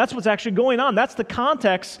pool, and that's what's actually going on. That's the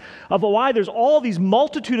context of why there's all these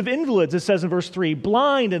multitude of invalids, it says in verse 3,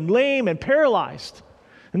 blind and lame and paralyzed.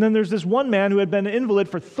 And then there's this one man who had been an invalid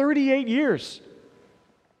for 38 years.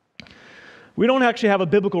 We don't actually have a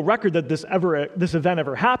biblical record that this event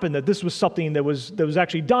ever happened, that this was something that was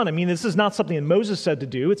actually done. I mean, this is not something that Moses said to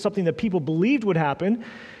do. It's something that people believed would happen.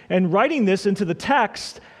 And writing this into the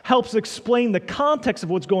text helps explain the context of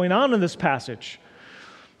what's going on in this passage.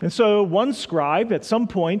 And so one scribe at some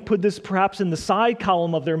point put this perhaps in the side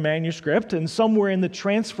column of their manuscript, and somewhere in the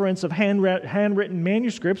transference of handwritten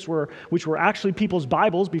manuscripts, which were actually people's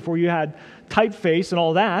Bibles before you had typeface and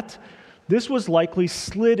all that, this was likely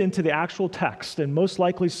slid into the actual text, and most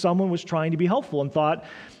likely someone was trying to be helpful and thought,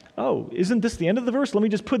 oh, isn't this the end of the verse? Let me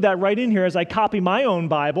just put that right in here as I copy my own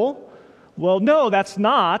Bible. Well, no, that's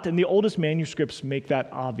not, and the oldest manuscripts make that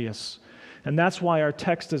obvious. And that's why our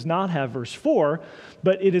text does not have verse 4,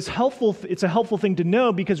 but it is helpful. It's a helpful thing to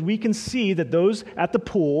know because we can see that those at the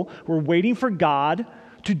pool were waiting for God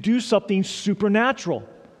to do something supernatural.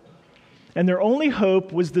 And their only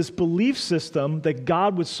hope was this belief system that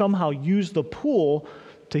God would somehow use the pool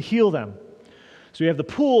to heal them. So you have the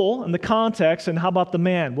pool and the context, and how about the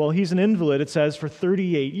man? Well, he's an invalid, it says, for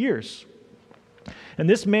 38 years. And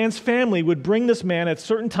this man's family would bring this man at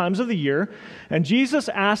certain times of the year, and Jesus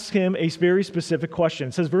asked him a very specific question.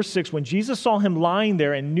 It says, verse 6, when Jesus saw him lying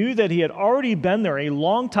there and knew that he had already been there a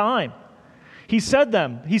long time, he said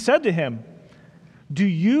to him, do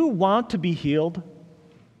you want to be healed?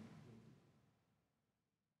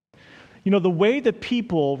 You know, the way that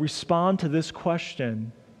people respond to this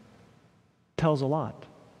question tells a lot.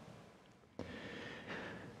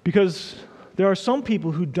 Because there are some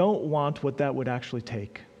people who don't want what that would actually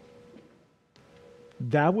take.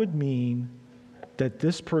 That would mean that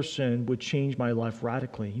this person would change my life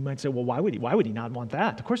radically. You might say, well, why would he not want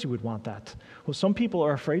that? Of course he would want that. Well, some people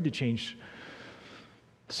are afraid to change.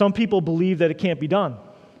 Some people believe that it can't be done.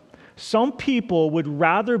 Some people would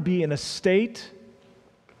rather be in a state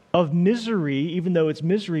of misery, even though it's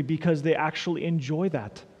misery, because they actually enjoy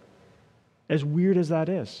that, as weird as that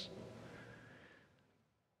is.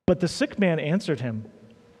 But the sick man answered him,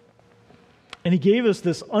 and he gave us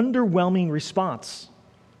this underwhelming response.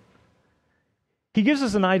 He gives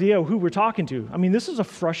us an idea of who we're talking to. I mean, this is a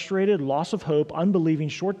frustrated, loss of hope, unbelieving,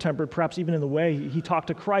 short-tempered, perhaps even in the way he talked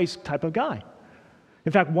to Christ type of guy.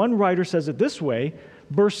 In fact, one writer says it this way,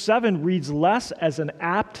 verse 7 reads less as an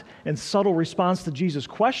apt and subtle response to Jesus'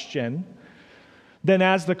 question than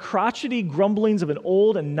as the crotchety grumblings of an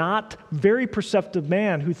old and not very perceptive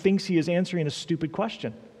man who thinks he is answering a stupid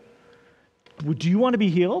question. Do you want to be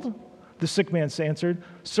healed? The sick man answered,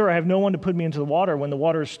 Sir, I have no one to put me into the water when the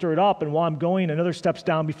water is stirred up, and while I'm going, another steps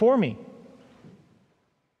down before me.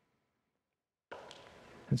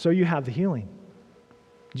 And so you have the healing.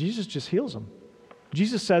 Jesus just heals him.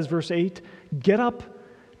 Jesus says, verse 8, get up,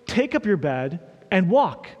 take up your bed, and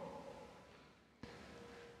walk.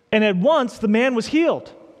 And at once the man was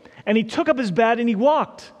healed. And he took up his bed and he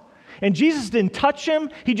walked. And Jesus didn't touch him.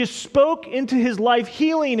 He just spoke into his life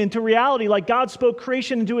healing into reality like God spoke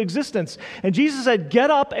creation into existence. And Jesus said, get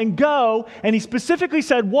up and go. And he specifically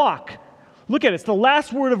said, walk. Look at it. It's the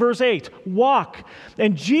last word of verse 8. Walk.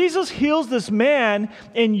 And Jesus heals this man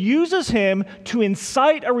and uses him to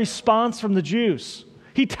incite a response from the Jews.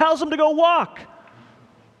 He tells him to go walk.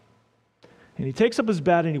 And he takes up his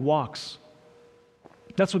bed and he walks.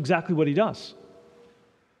 That's exactly what he does.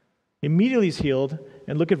 Immediately he's healed.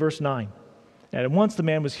 And look at verse 9. And at once the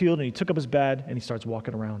man was healed and he took up his bed and he starts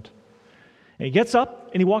walking around. And he gets up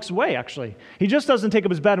and he walks away, actually. He just doesn't take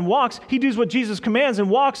up his bed and walks. He does what Jesus commands and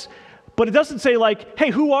walks. But it doesn't say like, hey,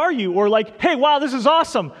 who are you? Or like, hey, wow, this is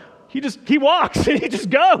awesome. He walks and he just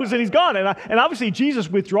goes and he's gone. And obviously Jesus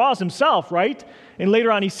withdraws himself, right? And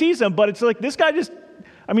later on he sees him. But it's like this guy just,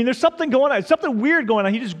 there's something going on. Something weird going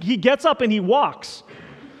on. He gets up and he walks.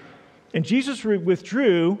 And Jesus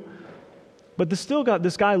withdrew. But this still got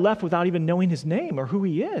this guy left without even knowing his name or who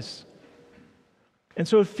he is. And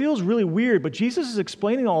so it feels really weird, but Jesus is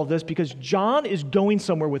explaining all of this because John is going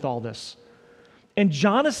somewhere with all this. And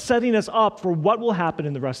John is setting us up for what will happen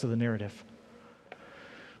in the rest of the narrative.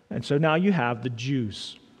 And so now you have the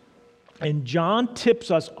Jews. And John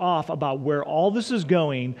tips us off about where all this is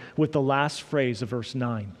going with the last phrase of verse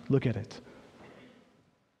 9. Look at it.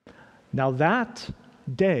 Now that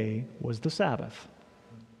day was the Sabbath.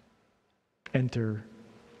 Enter,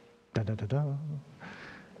 da-da-da-da,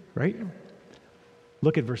 right?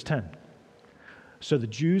 Look at verse 10. So the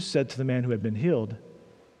Jews said to the man who had been healed,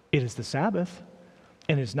 "It is the Sabbath,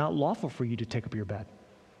 and it is not lawful for you to take up your bed."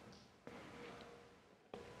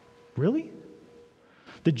 Really?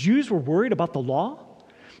 The Jews were worried about the law?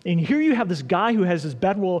 And here you have this guy who has his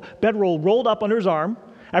bedroll rolled up under his arm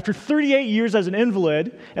after 38 years as an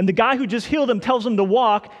invalid, and the guy who just healed him tells him to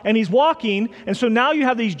walk, and he's walking, and so now you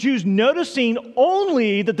have these Jews noticing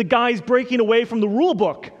only that the guy's breaking away from the rule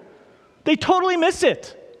book. They totally miss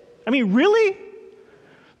it. I mean, really?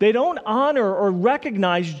 They don't honor or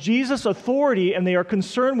recognize Jesus' authority, and they are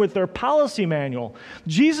concerned with their policy manual.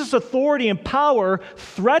 Jesus' authority and power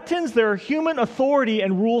threatens their human authority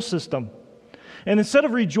and rule system. And instead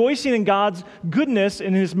of rejoicing in God's goodness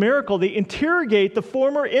and his miracle, they interrogate the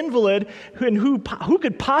former invalid who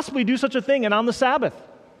could possibly do such a thing and on the Sabbath.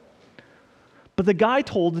 But the guy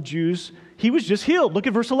told the Jews he was just healed. Look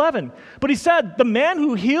at verse 11. But he said, "The man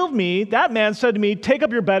who healed me, that man said to me, 'Take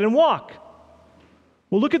up your bed and walk.'"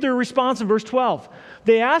 Well, look at their response in verse 12.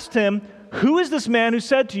 They asked him, "Who is this man who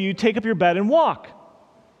said to you, 'Take up your bed and walk'?"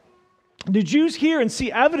 The Jews hear and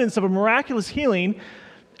see evidence of a miraculous healing,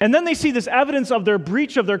 and then they see this evidence of their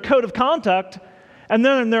breach of their code of conduct, and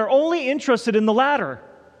then they're only interested in the latter.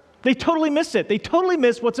 They totally miss it. They totally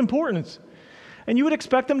miss what's important. And you would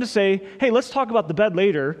expect them to say, "Hey, let's talk about the bed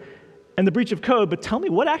later and the breach of code, but tell me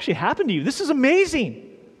what actually happened to you. This is amazing."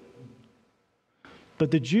 But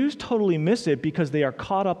the Jews totally miss it because they are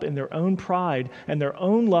caught up in their own pride and their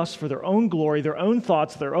own lust for their own glory, their own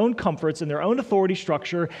thoughts, their own comforts, and their own authority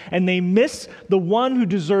structure, and they miss the one who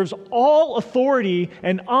deserves all authority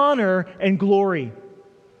and honor and glory.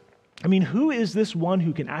 I mean, who is this one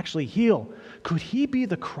who can actually heal? Could he be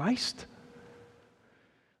the Christ?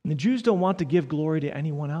 And the Jews don't want to give glory to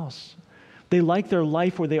anyone else. They like their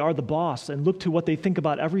life where they are the boss and look to what they think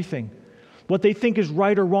about everything, what they think is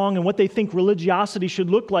right or wrong, and what they think religiosity should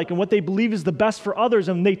look like, and what they believe is the best for others,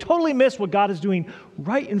 and they totally miss what God is doing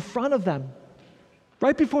right in front of them,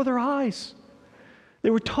 right before their eyes. They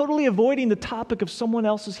were totally avoiding the topic of someone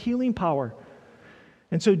else's healing power.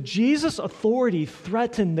 And so Jesus' authority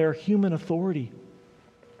threatened their human authority.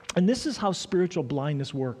 And this is how spiritual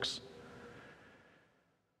blindness works.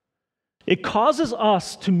 It causes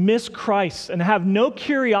us to miss Christ and have no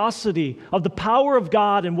curiosity of the power of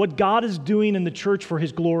God and what God is doing in the church for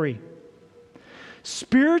his glory.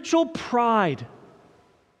 Spiritual pride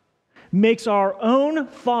makes our own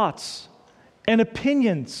thoughts and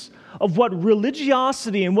opinions of what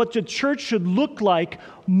religiosity and what the church should look like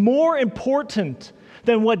more important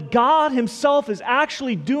than what God himself is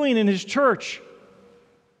actually doing in his church,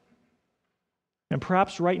 and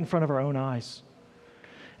perhaps right in front of our own eyes.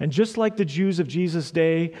 And just like the Jews of Jesus'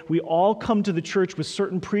 day, we all come to the church with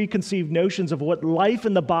certain preconceived notions of what life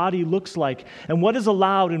in the body looks like and what is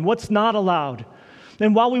allowed and what's not allowed.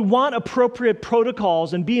 And while we want appropriate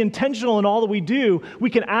protocols and be intentional in all that we do, we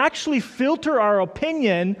can actually filter our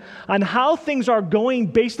opinion on how things are going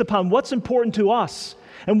based upon what's important to us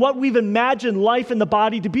and what we've imagined life in the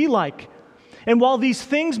body to be like. And while these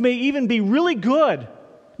things may even be really good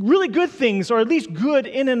things, or at least good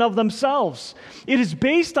in and of themselves, it is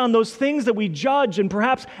based on those things that we judge and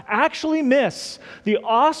perhaps actually miss the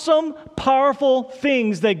awesome, powerful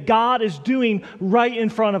things that God is doing right in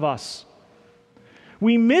front of us.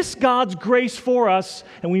 We miss God's grace for us,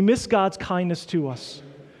 and we miss God's kindness to us.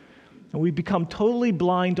 And we become totally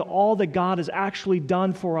blind to all that God has actually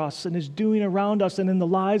done for us and is doing around us and in the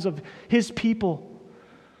lives of his people.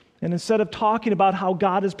 And instead of talking about how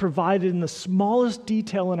God has provided in the smallest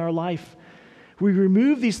detail in our life, we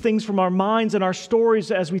remove these things from our minds and our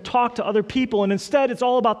stories as we talk to other people. And instead, it's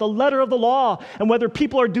all about the letter of the law and whether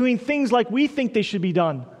people are doing things like we think they should be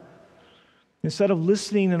done. Instead of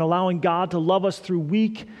listening and allowing God to love us through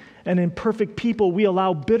weak and imperfect people, we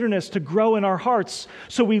allow bitterness to grow in our hearts.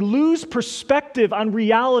 So we lose perspective on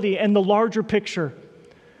reality and the larger picture.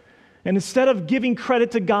 And instead of giving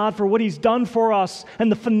credit to God for what he's done for us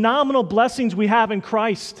and the phenomenal blessings we have in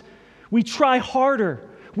Christ, we try harder,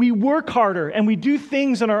 we work harder, and we do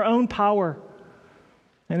things in our own power.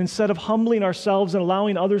 And instead of humbling ourselves and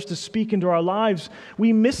allowing others to speak into our lives,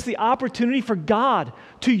 we miss the opportunity for God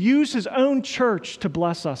to use his own church to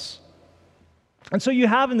bless us. And so you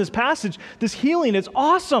have in this passage this healing. It's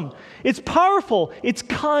awesome. It's powerful. It's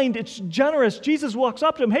kind. It's generous. Jesus walks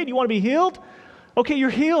up to him. Hey, do you want to be healed? Okay, you're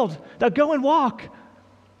healed. Now go and walk.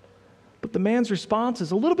 But the man's response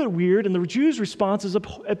is a little bit weird, and the Jews' response is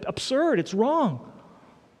absurd. It's wrong.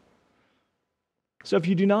 So if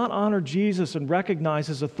you do not honor Jesus and recognize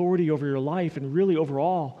his authority over your life and really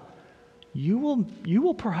overall, you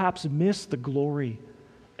will perhaps miss the glory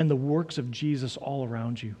and the works of Jesus all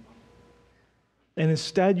around you. And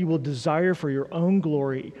instead, you will desire for your own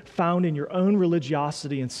glory found in your own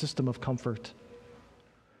religiosity and system of comfort.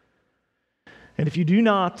 And if you do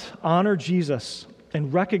not honor Jesus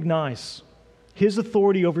and recognize his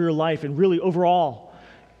authority over your life and really overall,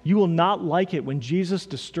 you will not like it when Jesus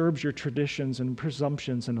disturbs your traditions and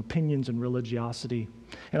presumptions and opinions and religiosity.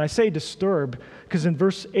 And I say disturb because in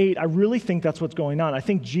verse 8, I really think that's what's going on. I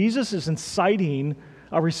think Jesus is inciting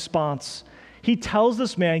a response. He tells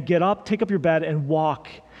this man, get up, take up your bed, and walk.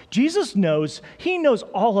 Jesus knows. He knows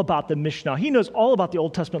all about the Mishnah. He knows all about the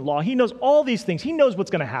Old Testament law. He knows all these things. He knows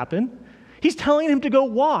what's going to happen. He's telling him to go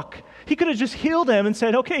walk. He could have just healed him and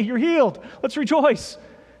said, okay, you're healed. Let's rejoice.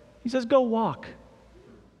 He says, go walk.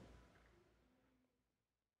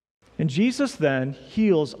 And Jesus then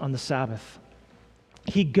heals on the Sabbath.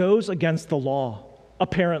 He goes against the law,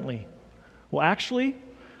 apparently. Well, actually,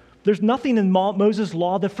 there's nothing in Moses'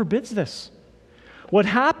 law that forbids this. What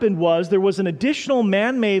happened was there was an additional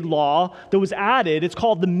man-made law that was added. It's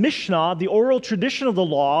called the Mishnah, the oral tradition of the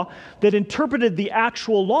law, that interpreted the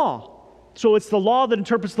actual law. So it's the law that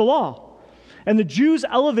interprets the law. And the Jews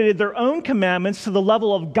elevated their own commandments to the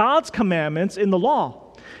level of God's commandments in the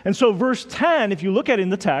law. And so verse 10, if you look at it in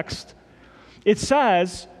the text, it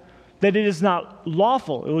says that it is not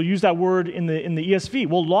lawful. It will use that word in the ESV.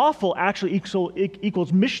 Well, lawful actually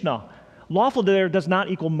equals Mishnah. Lawful there does not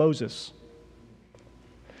equal Moses.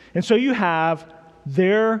 And so you have,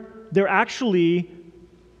 they're actually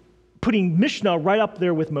putting Mishnah right up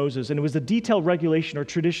there with Moses. And it was the detailed regulation or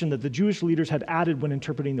tradition that the Jewish leaders had added when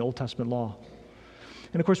interpreting the Old Testament law.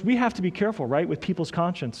 And of course, we have to be careful, right, with people's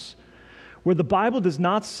conscience. Where the Bible does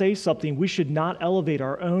not say something, we should not elevate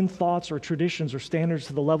our own thoughts or traditions or standards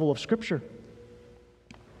to the level of Scripture.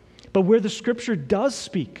 But where the Scripture does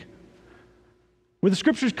speak, where the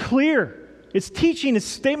Scripture is clear, its teaching, its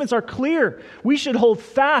statements are clear, we should hold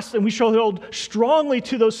fast and we should hold strongly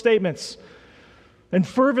to those statements and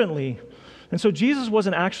fervently. And so Jesus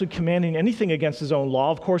wasn't actually commanding anything against his own law.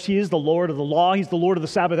 Of course, he is the Lord of the law. He's the Lord of the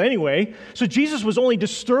Sabbath anyway. So Jesus was only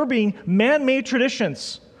disturbing man-made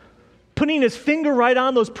traditions, putting his finger right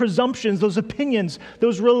on those presumptions, those opinions,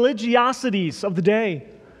 those religiosities of the day.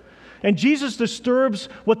 And Jesus disturbs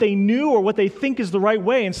what they knew or what they think is the right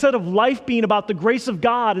way. Instead of life being about the grace of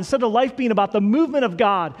God, instead of life being about the movement of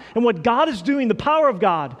God and what God is doing, the power of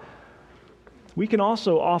God, we can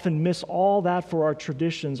also often miss all that for our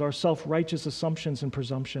traditions, our self-righteous assumptions and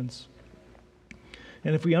presumptions.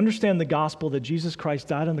 And if we understand the gospel that Jesus Christ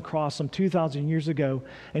died on the cross some 2,000 years ago,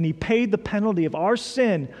 and he paid the penalty of our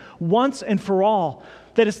sin once and for all,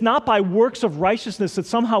 that it's not by works of righteousness that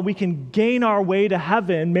somehow we can gain our way to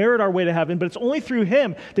heaven, merit our way to heaven, but it's only through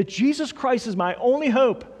him, that Jesus Christ is my only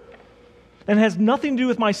hope, and it has nothing to do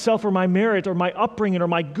with myself or my merit or my upbringing or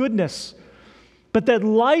my goodness, but that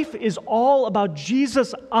life is all about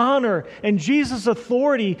Jesus' honor and Jesus'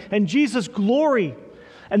 authority and Jesus' glory.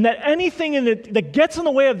 And that anything in it that gets in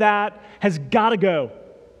the way of that has got to go.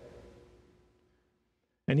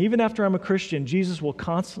 And even after I'm a Christian, Jesus will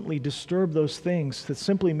constantly disturb those things that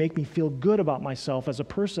simply make me feel good about myself as a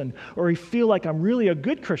person, or I feel like I'm really a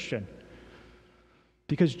good Christian.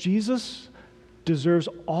 Because Jesus deserves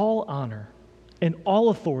all honor and all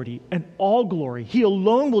authority and all glory. He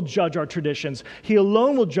alone will judge our traditions. He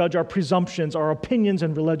alone will judge our presumptions, our opinions,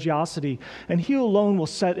 and religiosity. And he alone will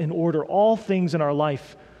set in order all things in our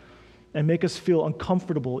life and make us feel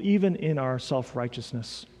uncomfortable, even in our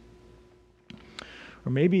self-righteousness.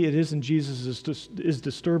 Or maybe it isn't Jesus is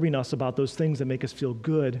disturbing us about those things that make us feel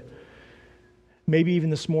good. Maybe even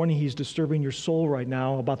this morning he's disturbing your soul right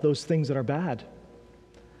now about those things that are bad.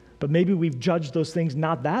 But maybe we've judged those things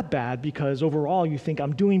not that bad because overall you think,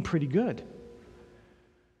 I'm doing pretty good.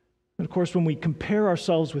 And of course, when we compare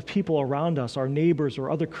ourselves with people around us, our neighbors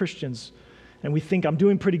or other Christians, and we think, I'm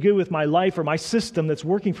doing pretty good with my life or my system that's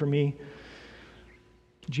working for me,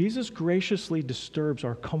 Jesus graciously disturbs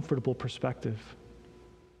our comfortable perspective.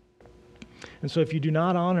 And so if you do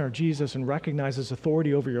not honor Jesus and recognize his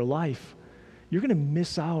authority over your life, you're going to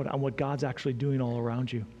miss out on what God's actually doing all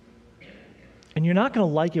around you. And you're not going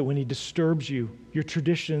to like it when he disturbs you, your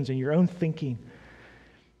traditions and your own thinking.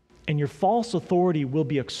 And your false authority will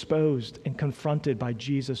be exposed and confronted by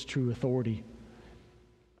Jesus' true authority.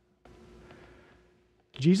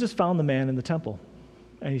 Jesus found the man in the temple,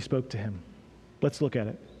 and he spoke to him. Let's look at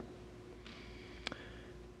it.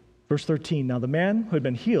 Verse 13, now the man who had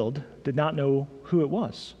been healed did not know who it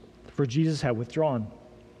was, for Jesus had withdrawn.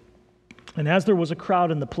 And as there was a crowd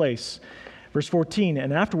in the place, verse 14,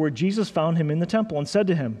 and afterward Jesus found him in the temple and said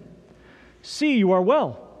to him, see, you are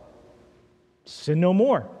well. Sin no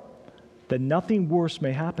more, that nothing worse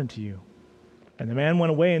may happen to you. And the man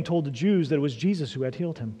went away and told the Jews that it was Jesus who had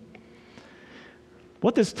healed him.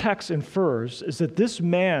 What this text infers is that this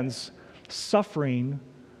man's suffering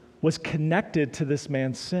was connected to this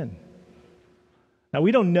man's sin. Now,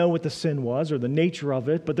 we don't know what the sin was or the nature of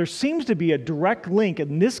it, but there seems to be a direct link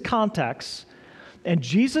in this context, and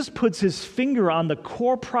Jesus puts his finger on the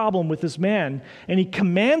core problem with this man, and he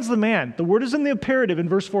commands the man. The word is in the imperative in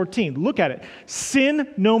verse 14. Look at it. Sin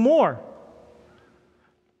no more,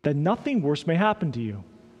 that nothing worse may happen to you.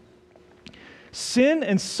 Sin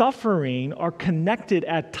and suffering are connected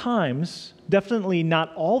at times, definitely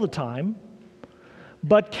not all the time,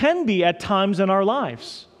 but can be at times in our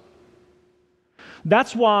lives.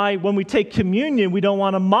 That's why when we take communion, we don't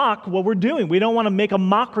want to mock what we're doing. We don't want to make a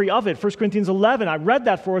mockery of it. 1 Corinthians 11, I read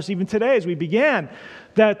that for us even today as we began,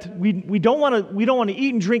 that we don't want to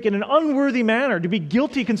eat and drink in an unworthy manner, to be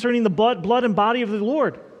guilty concerning the blood and body of the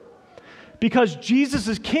Lord. Because Jesus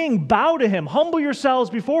is King, bow to him, humble yourselves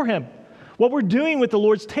before him. What we're doing with the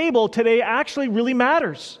Lord's table today actually really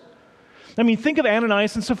matters. I mean, think of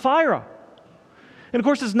Ananias and Sapphira. And of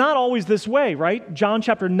course, it's not always this way, right? John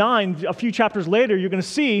chapter 9, a few chapters later, you're going to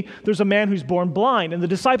see there's a man who's born blind. And the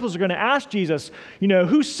disciples are going to ask Jesus,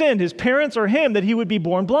 who sinned, his parents or him, that he would be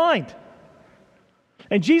born blind?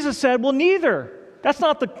 And Jesus said, well, neither.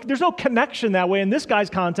 There's no connection that way in this guy's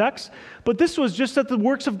context. But this was just that the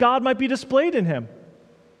works of God might be displayed in him.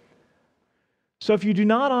 So if you do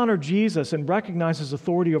not honor Jesus and recognize his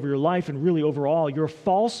authority over your life and really overall, your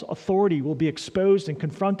false authority will be exposed and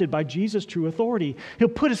confronted by Jesus' true authority. He'll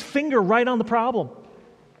put his finger right on the problem.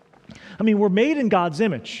 I mean, we're made in God's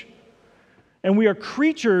image. And we are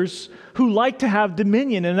creatures who like to have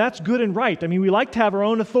dominion, and that's good and right. I mean, we like to have our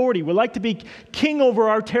own authority. We like to be king over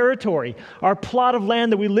our territory, our plot of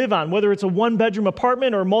land that we live on, whether it's a one-bedroom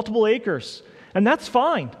apartment or multiple acres. And that's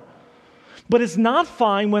fine. But it's not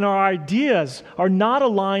fine when our ideas are not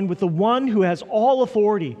aligned with the one who has all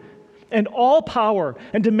authority and all power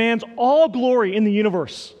and demands all glory in the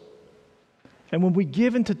universe. And when we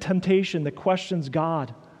give into temptation that questions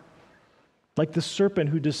God, like the serpent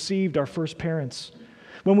who deceived our first parents,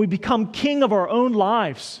 when we become king of our own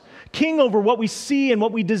lives, king over what we see and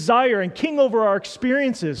what we desire, and king over our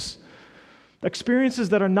experiences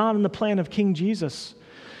that are not in the plan of King Jesus,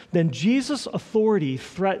 then Jesus' authority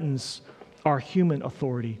threatens our human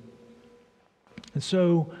authority. And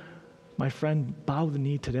so, my friend, bow the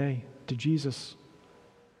knee today to Jesus.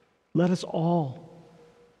 Let us all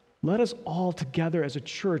together as a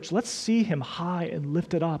church, let's see him high and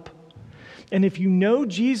lifted up. And if you know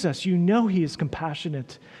Jesus, you know he is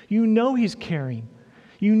compassionate. You know he's caring.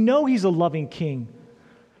 You know he's a loving king.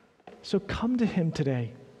 So come to him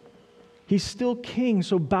today. He's still king,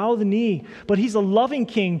 so bow the knee. But he's a loving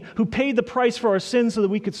king who paid the price for our sins so that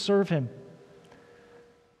we could serve him.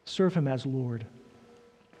 Serve him as Lord.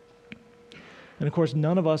 And of course,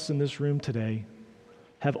 none of us in this room today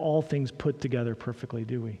have all things put together perfectly,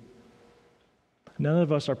 do we? None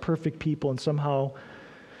of us are perfect people, and somehow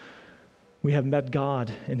we have met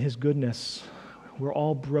God in his goodness. We're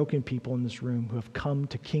all broken people in this room who have come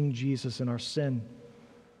to King Jesus in our sin.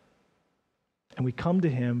 And we come to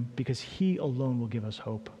him because he alone will give us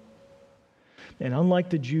hope. And unlike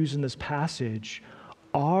the Jews in this passage,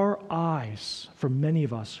 our eyes, for many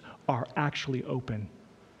of us, are actually open.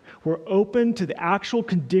 We're open to the actual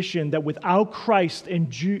condition that without Christ and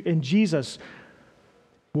Jesus,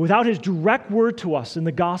 without his direct word to us in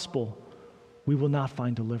the gospel, we will not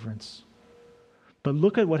find deliverance. But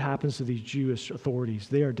look at what happens to these Jewish authorities.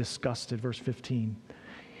 They are disgusted. Verse 15.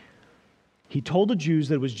 He told the Jews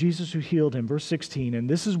that it was Jesus who healed him. Verse 16. And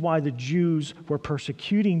this is why the Jews were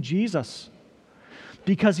persecuting Jesus,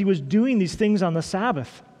 because he was doing these things on the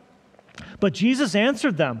Sabbath. But Jesus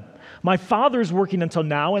answered them, my Father is working until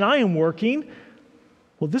now, and I am working.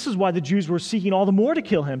 Well, this is why the Jews were seeking all the more to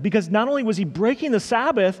kill him, because not only was he breaking the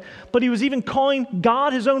Sabbath, but he was even calling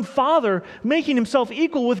God his own Father, making himself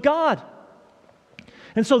equal with God.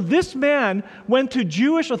 And so this man went to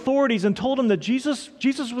Jewish authorities and told them that Jesus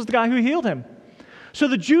was the guy who healed him. So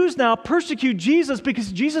the Jews now persecute Jesus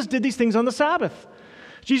because Jesus did these things on the Sabbath.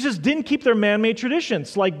 Jesus didn't keep their man-made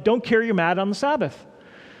traditions, like don't carry your mat on the Sabbath.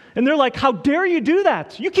 And they're like, how dare you do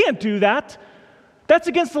that? You can't do that. That's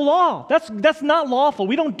against the law. That's not lawful.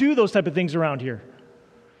 We don't do those type of things around here.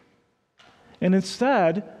 And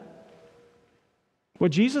instead,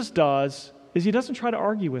 what Jesus does is he doesn't try to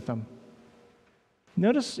argue with them.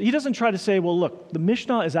 Notice, he doesn't try to say, well, look, the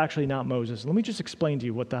Mishnah is actually not Moses. Let me just explain to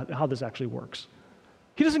you how this actually works.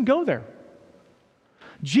 He doesn't go there.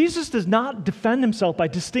 Jesus does not defend himself by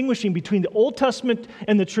distinguishing between the Old Testament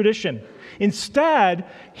and the tradition. Instead,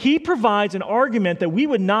 he provides an argument that we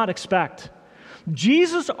would not expect.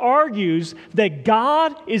 Jesus argues that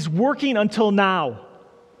God is working until now.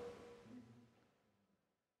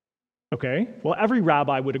 Okay, well, every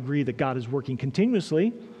rabbi would agree that God is working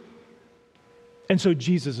continuously, and so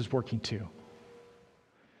Jesus is working too.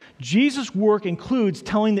 Jesus' work includes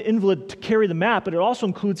telling the invalid to carry the mat, but it also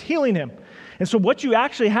includes healing him. And so what you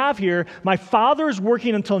actually have here, my Father is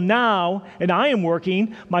working until now, and I am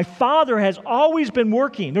working. My Father has always been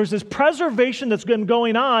working. There's this preservation that's been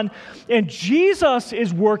going on, and Jesus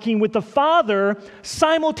is working with the Father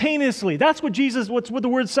simultaneously. That's what the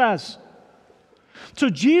word says. So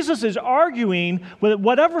Jesus is arguing that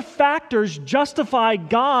whatever factors justify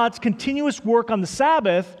God's continuous work on the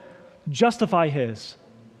Sabbath justify his.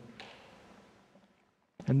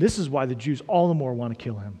 And this is why the Jews all the more want to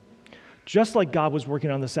kill him. Just like God was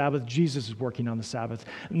working on the Sabbath, Jesus is working on the Sabbath.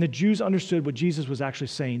 And the Jews understood what Jesus was actually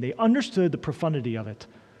saying. They understood the profundity of it.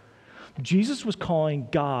 Jesus was calling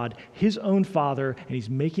God his own Father, and he's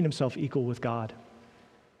making himself equal with God.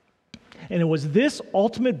 And it was this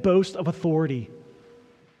ultimate boast of authority,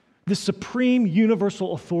 this supreme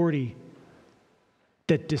universal authority,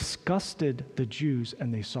 that disgusted the Jews,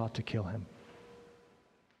 and they sought to kill him.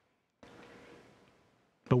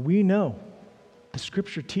 But we know, the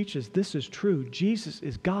Scripture teaches this is true. Jesus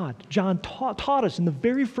is God. John taught us in the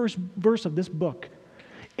very first verse of this book,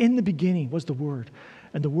 in the beginning was the Word,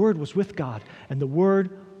 and the Word was with God, and the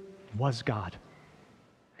Word was God.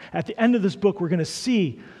 At the end of this book, we're going to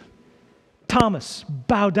see Thomas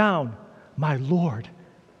bow down, my Lord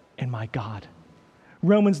and my God.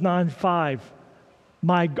 Romans 9:5,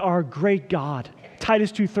 our great God.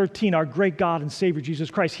 Titus 2:13, our great God and Savior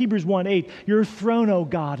Jesus Christ. Hebrews 1:8, your throne, O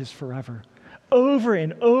God, is forever. Over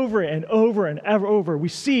and over and over and ever over, we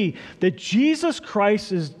see that Jesus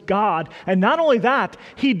Christ is God. And not only that,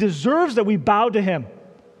 he deserves that we bow to him.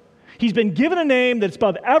 He's been given a name that's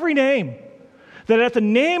above every name, that at the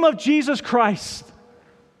name of Jesus Christ,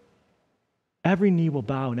 every knee will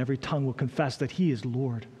bow and every tongue will confess that he is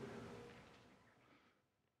Lord.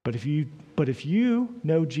 But if you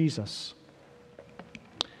know Jesus,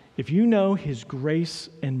 if you know his grace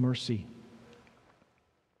and mercy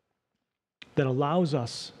that allows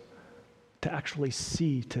us to actually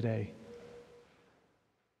see today,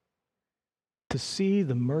 to see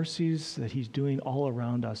the mercies that he's doing all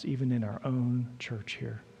around us, even in our own church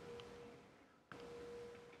here,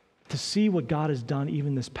 to see what God has done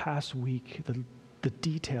even this past week, the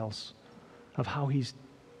details of how he's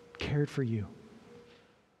cared for you.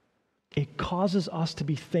 It causes us to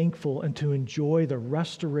be thankful and to enjoy the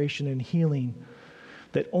restoration and healing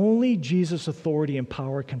that only Jesus' authority and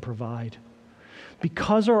power can provide.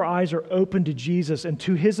 Because our eyes are open to Jesus and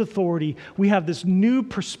to his authority, we have this new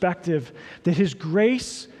perspective that his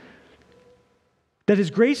grace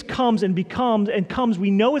comes and comes.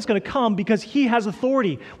 We know it's going to come because he has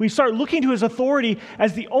authority. We start looking to his authority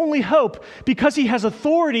as the only hope. Because he has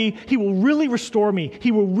authority, he will really restore me.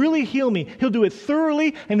 He will really heal me. He'll do it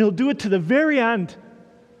thoroughly, and he'll do it to the very end.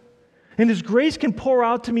 And his grace can pour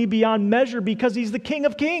out to me beyond measure because he's the King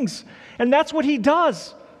of Kings. And that's what he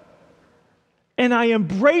does. And I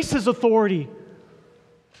embrace his authority.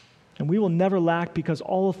 And we will never lack because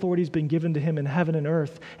all authority has been given to him in heaven and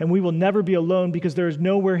earth. And we will never be alone because there is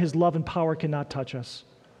nowhere his love and power cannot touch us.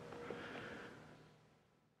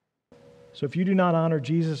 So if you do not honor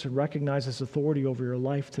Jesus and recognize his authority over your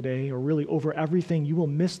life today, or really over everything, you will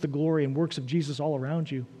miss the glory and works of Jesus all around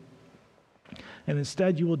you. And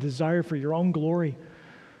instead, you will desire for your own glory,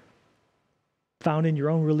 found in your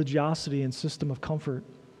own religiosity and system of comfort.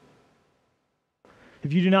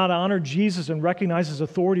 If you do not honor Jesus and recognize his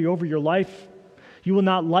authority over your life, you will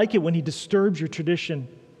not like it when he disturbs your tradition,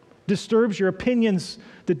 disturbs your opinions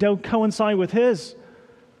that don't coincide with his.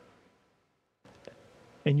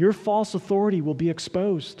 And your false authority will be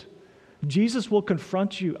exposed. Jesus will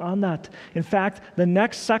confront you on that. In fact, the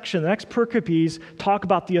next section, the next pericopes, talk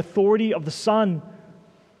about the authority of the Son.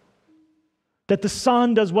 That the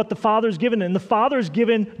Son does what the Father's given, and the Father's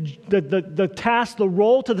given the task, the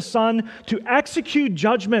role to the Son to execute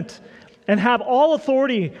judgment and have all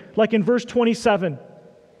authority, like in verse 27.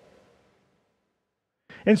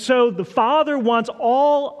 And so the Father wants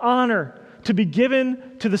all honor to be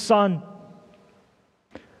given to the Son,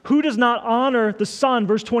 Who does not honor the Son,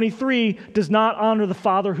 verse 23, does not honor the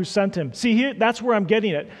Father who sent him. See, here, that's where I'm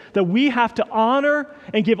getting at, that we have to honor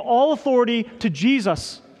and give all authority to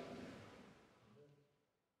Jesus.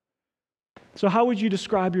 So how would you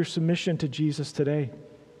describe your submission to Jesus today?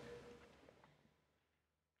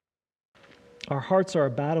 Our hearts are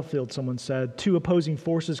a battlefield, someone said. Two opposing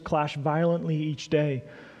forces clash violently each day.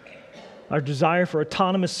 Our desire for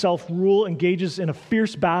autonomous self-rule engages in a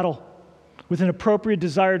fierce battle with an appropriate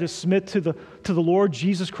desire to submit to the Lord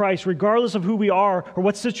Jesus Christ. Regardless of who we are or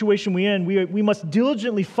what situation we're in, we must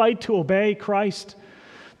diligently fight to obey Christ,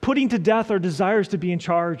 putting to death our desires to be in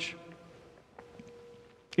charge.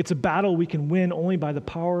 It's a battle we can win only by the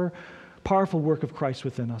powerful work of Christ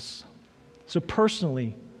within us. So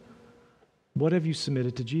personally, what have you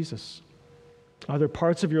submitted to Jesus? Are there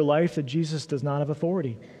parts of your life that Jesus does not have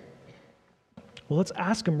authority? Well, let's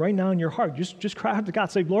ask him right now in your heart. Just cry out to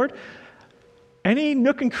God. Say, Lord, any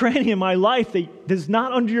nook and cranny in my life that is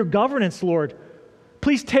not under your governance, Lord,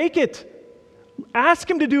 please take it. Ask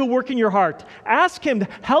him to do a work in your heart. Ask him to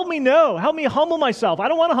help me know. Help me humble myself. I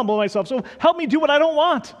don't want to humble myself, so help me do what I don't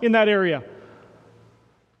want in that area.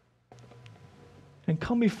 And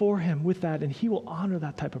come before him with that, and he will honor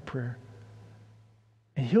that type of prayer.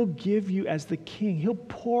 And he'll give you as the king. He'll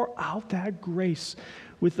pour out that grace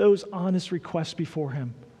with those honest requests before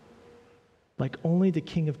him, like only the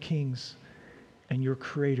King of Kings and your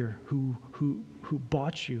Creator who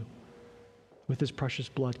bought you with his precious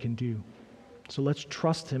blood can do. So let's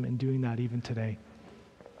trust him in doing that even today.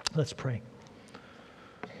 Let's pray.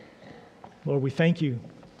 Lord, we thank you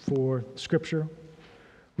for Scripture.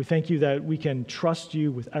 We thank you that we can trust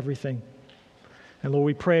you with everything. And Lord,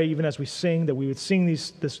 we pray even as we sing that we would sing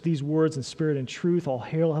these words in spirit and truth. All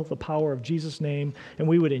hail the power of Jesus' name. And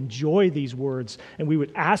we would enjoy these words. And we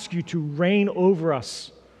would ask you to reign over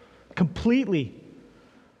us completely.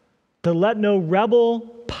 To let no rebel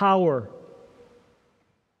power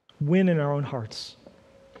win in our own hearts.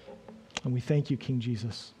 And we thank you, King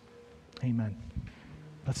Jesus. Amen.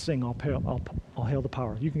 Let's sing, All hail the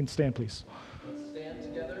power. You can stand, please. Let's stand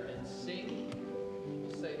together and sing.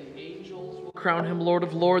 We'll say the angels will crown him Lord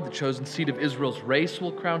of Lords. The chosen seed of Israel's race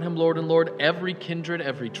will crown him Lord and Lord. Every kindred,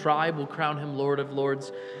 every tribe will crown him Lord of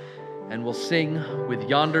Lords. And we'll sing with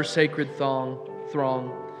yonder sacred throng,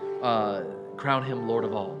 crown him Lord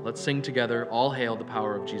of all. Let's sing together, All hail the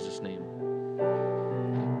power of Jesus' name.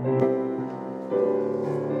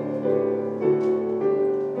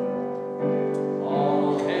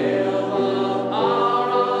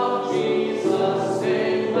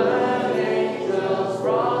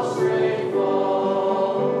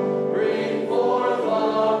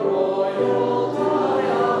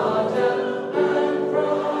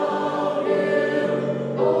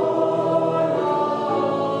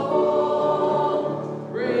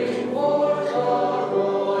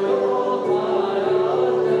 Royal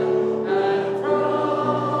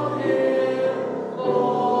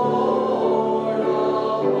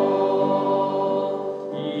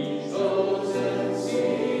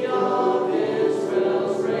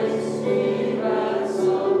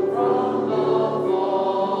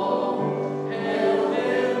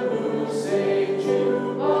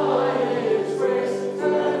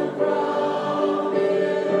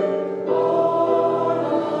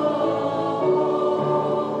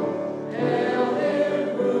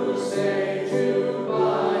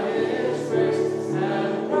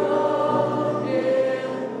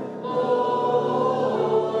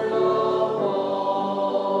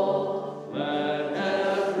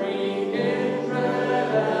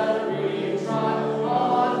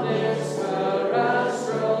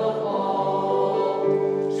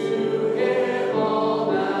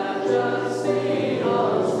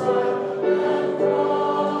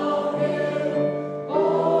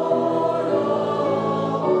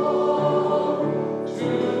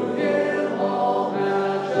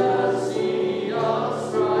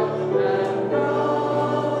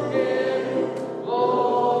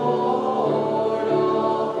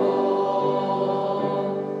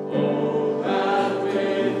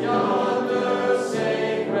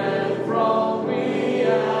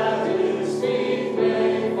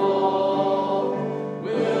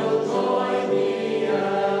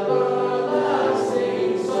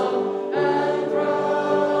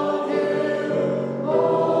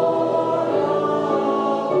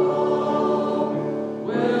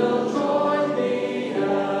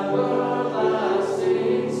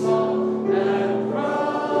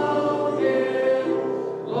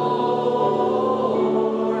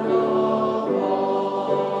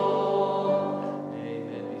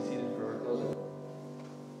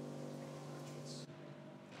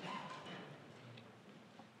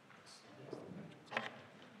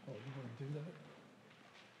do that?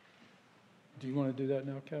 Do you want to do that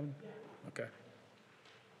now, Kevin? Okay.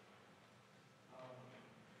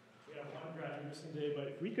 We have one graduate missing today, but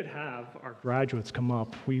if we could have our graduates come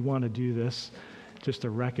up, we want to do this just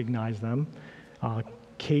to recognize them.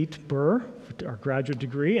 Kate Burr, our graduate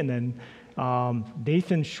degree, and then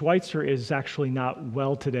Nathan Schweitzer is actually not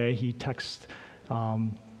well today. He texted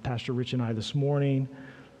Pastor Rich and I this morning,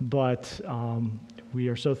 but we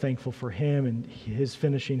are so thankful for him and his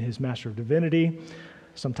finishing his Master of Divinity,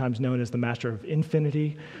 sometimes known as the Master of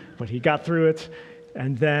Infinity, but he got through it.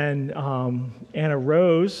 And then Anna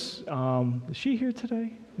Rose, is she here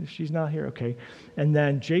today? She's not here, okay. And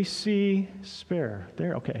then J.C. Spare,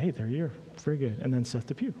 there, okay, hey, there you are, very good. And then Seth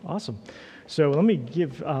Depew, awesome. So let me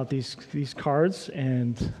give out these cards,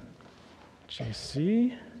 and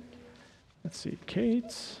J.C., let's see,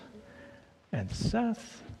 Kate, and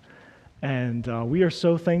Seth. And we are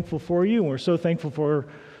so thankful for you, and we're so thankful for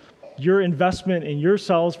your investment in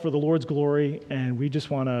yourselves for the Lord's glory, and we just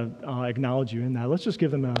want to acknowledge you in that. Let's just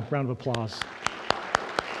give them a round of applause.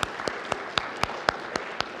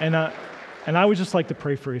 And I would just like to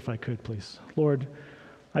pray for you if I could, please. Lord,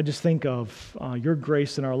 I just think of your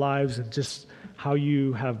grace in our lives and just how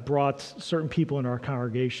you have brought certain people in our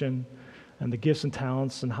congregation and the gifts and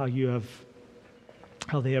talents and how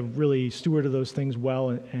they have really stewarded those things well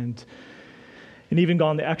and even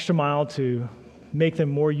gone the extra mile to make them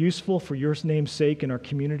more useful for your name's sake in our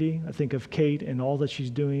community. I think of Kate and all that she's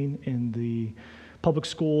doing in the public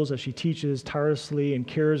schools as she teaches tirelessly and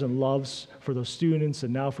cares and loves for those students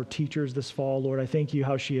and now for teachers this fall. Lord, I thank you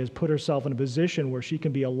how she has put herself in a position where she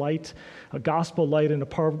can be a light, a gospel light in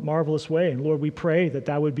a marvelous way. And Lord, we pray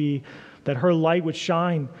that her light would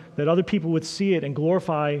shine, that other people would see it and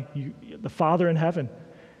glorify you, the Father in heaven.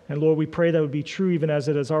 And Lord, we pray that would be true even as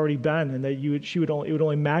it has already been, and that it would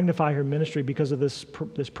only magnify her ministry because of this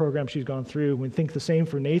program she's gone through. We think the same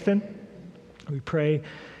for Nathan. We pray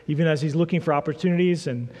even as he's looking for opportunities,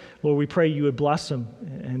 and Lord, we pray you would bless him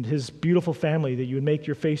and his beautiful family, that you would make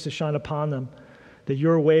your face to shine upon them, that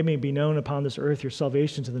your way may be known upon this earth, your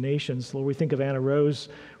salvation to the nations. Lord, we think of Anna Rose.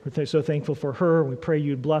 We're so thankful for her. We pray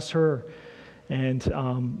you'd bless her, and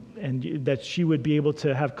that she would be able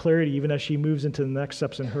to have clarity even as she moves into the next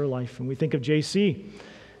steps in her life. And we think of JC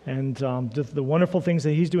and the wonderful things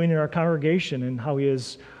that he's doing in our congregation and how he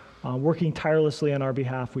is working tirelessly on our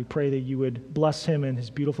behalf. We pray that you would bless him and his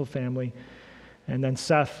beautiful family. And then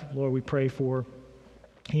Seth, Lord, we pray for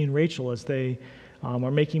he and Rachel as they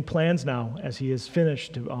are making plans now as he is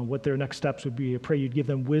finished, what their next steps would be. I pray you'd give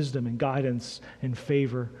them wisdom and guidance and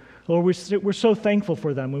favor. Lord, we're so thankful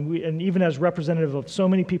for them, and even as representative of so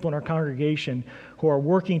many people in our congregation who are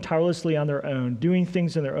working tirelessly on their own, doing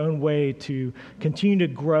things in their own way to continue to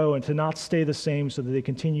grow and to not stay the same so that they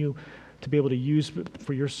continue to be able to use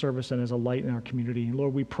for your service and as a light in our community. And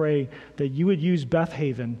Lord, we pray that you would use Beth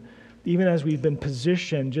Haven, even as we've been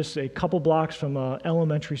positioned just a couple blocks from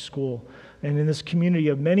elementary school and in this community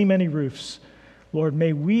of many, many roofs. Lord,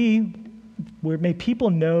 may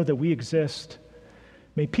people know that we exist.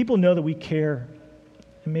 May people know that we care.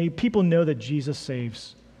 And may people know that Jesus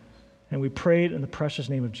saves. And we pray it in the precious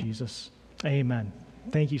name of Jesus. Amen.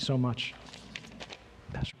 Thank you so much.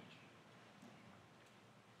 Pastor.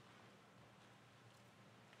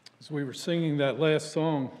 As we were singing that last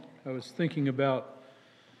song, I was thinking about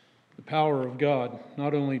the power of God.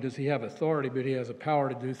 Not only does he have authority, but he has a power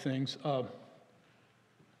to do things.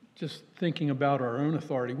 Just thinking about our own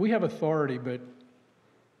authority. We have authority, but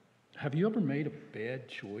have you ever made a bad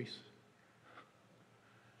choice?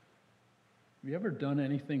 Have you ever done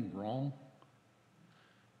anything wrong?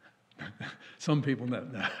 Some people know.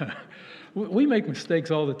 We make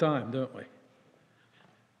mistakes all the time, don't we?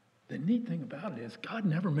 The neat thing about it is God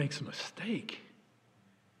never makes a mistake.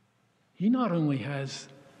 He not only has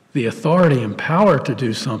the authority and power to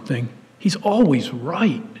do something, he's always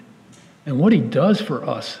right. And what he does for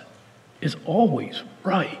us is always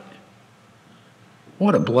right.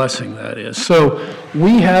 What a blessing that is. So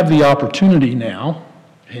we have the opportunity now,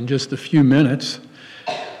 in just a few minutes,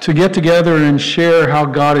 to get together and share how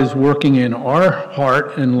God is working in our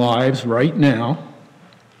heart and lives right now,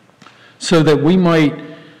 so that we might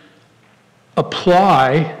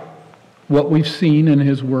apply what we've seen in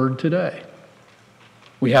his word today.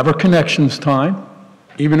 We have our connections time.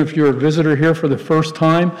 Even if you're a visitor here for the first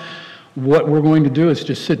time, what we're going to do is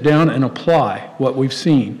just sit down and apply what we've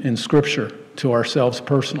seen in Scripture to ourselves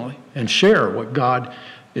personally and share what God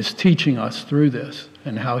is teaching us through this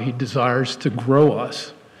and how he desires to grow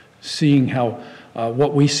us, seeing how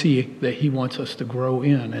what we see that he wants us to grow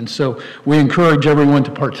in. And so we encourage everyone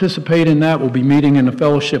to participate in that. We'll be meeting in the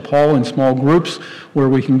fellowship hall in small groups where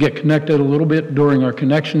we can get connected a little bit during our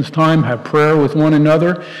connections time, have prayer with one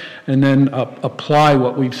another, and then apply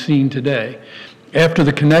what we've seen today. After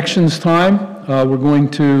the connections time, we're going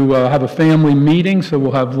to have a family meeting, so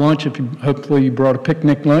we'll have lunch. Hopefully you brought a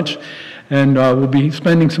picnic lunch. And we'll be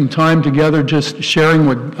spending some time together just sharing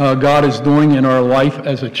what God is doing in our life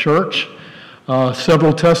as a church.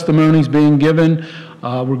 Several testimonies being given.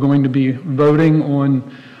 We're going to be voting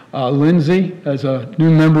on Lindsay as a new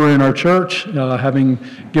member in our church, having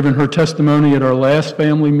given her testimony at our last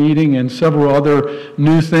family meeting, and several other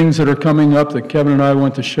new things that are coming up that Kevin and I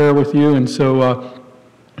want to share with you. And so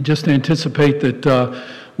just anticipate that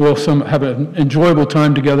we'll have an enjoyable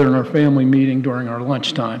time together in our family meeting during our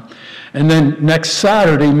lunchtime. And then next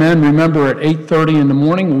Saturday, men, remember at 8:30 in the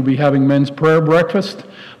morning, we'll be having men's prayer breakfast.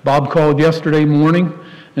 Bob called yesterday morning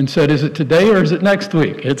and said, is it today or is it next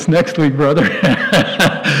week? It's next week, brother.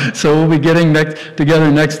 So we'll be getting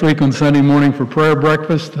together next week on Sunday morning for prayer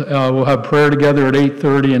breakfast. We'll have prayer together at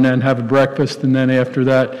 8:30 and then have a breakfast, and then after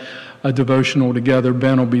that, a devotional together.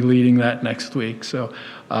 Ben will be leading that next week. So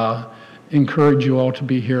encourage you all to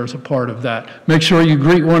be here as a part of that. Make sure you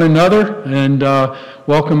greet one another and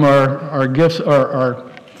welcome our gifts, our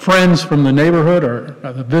friends from the neighborhood,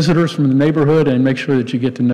 or the visitors from the neighborhood, and make sure that you get to know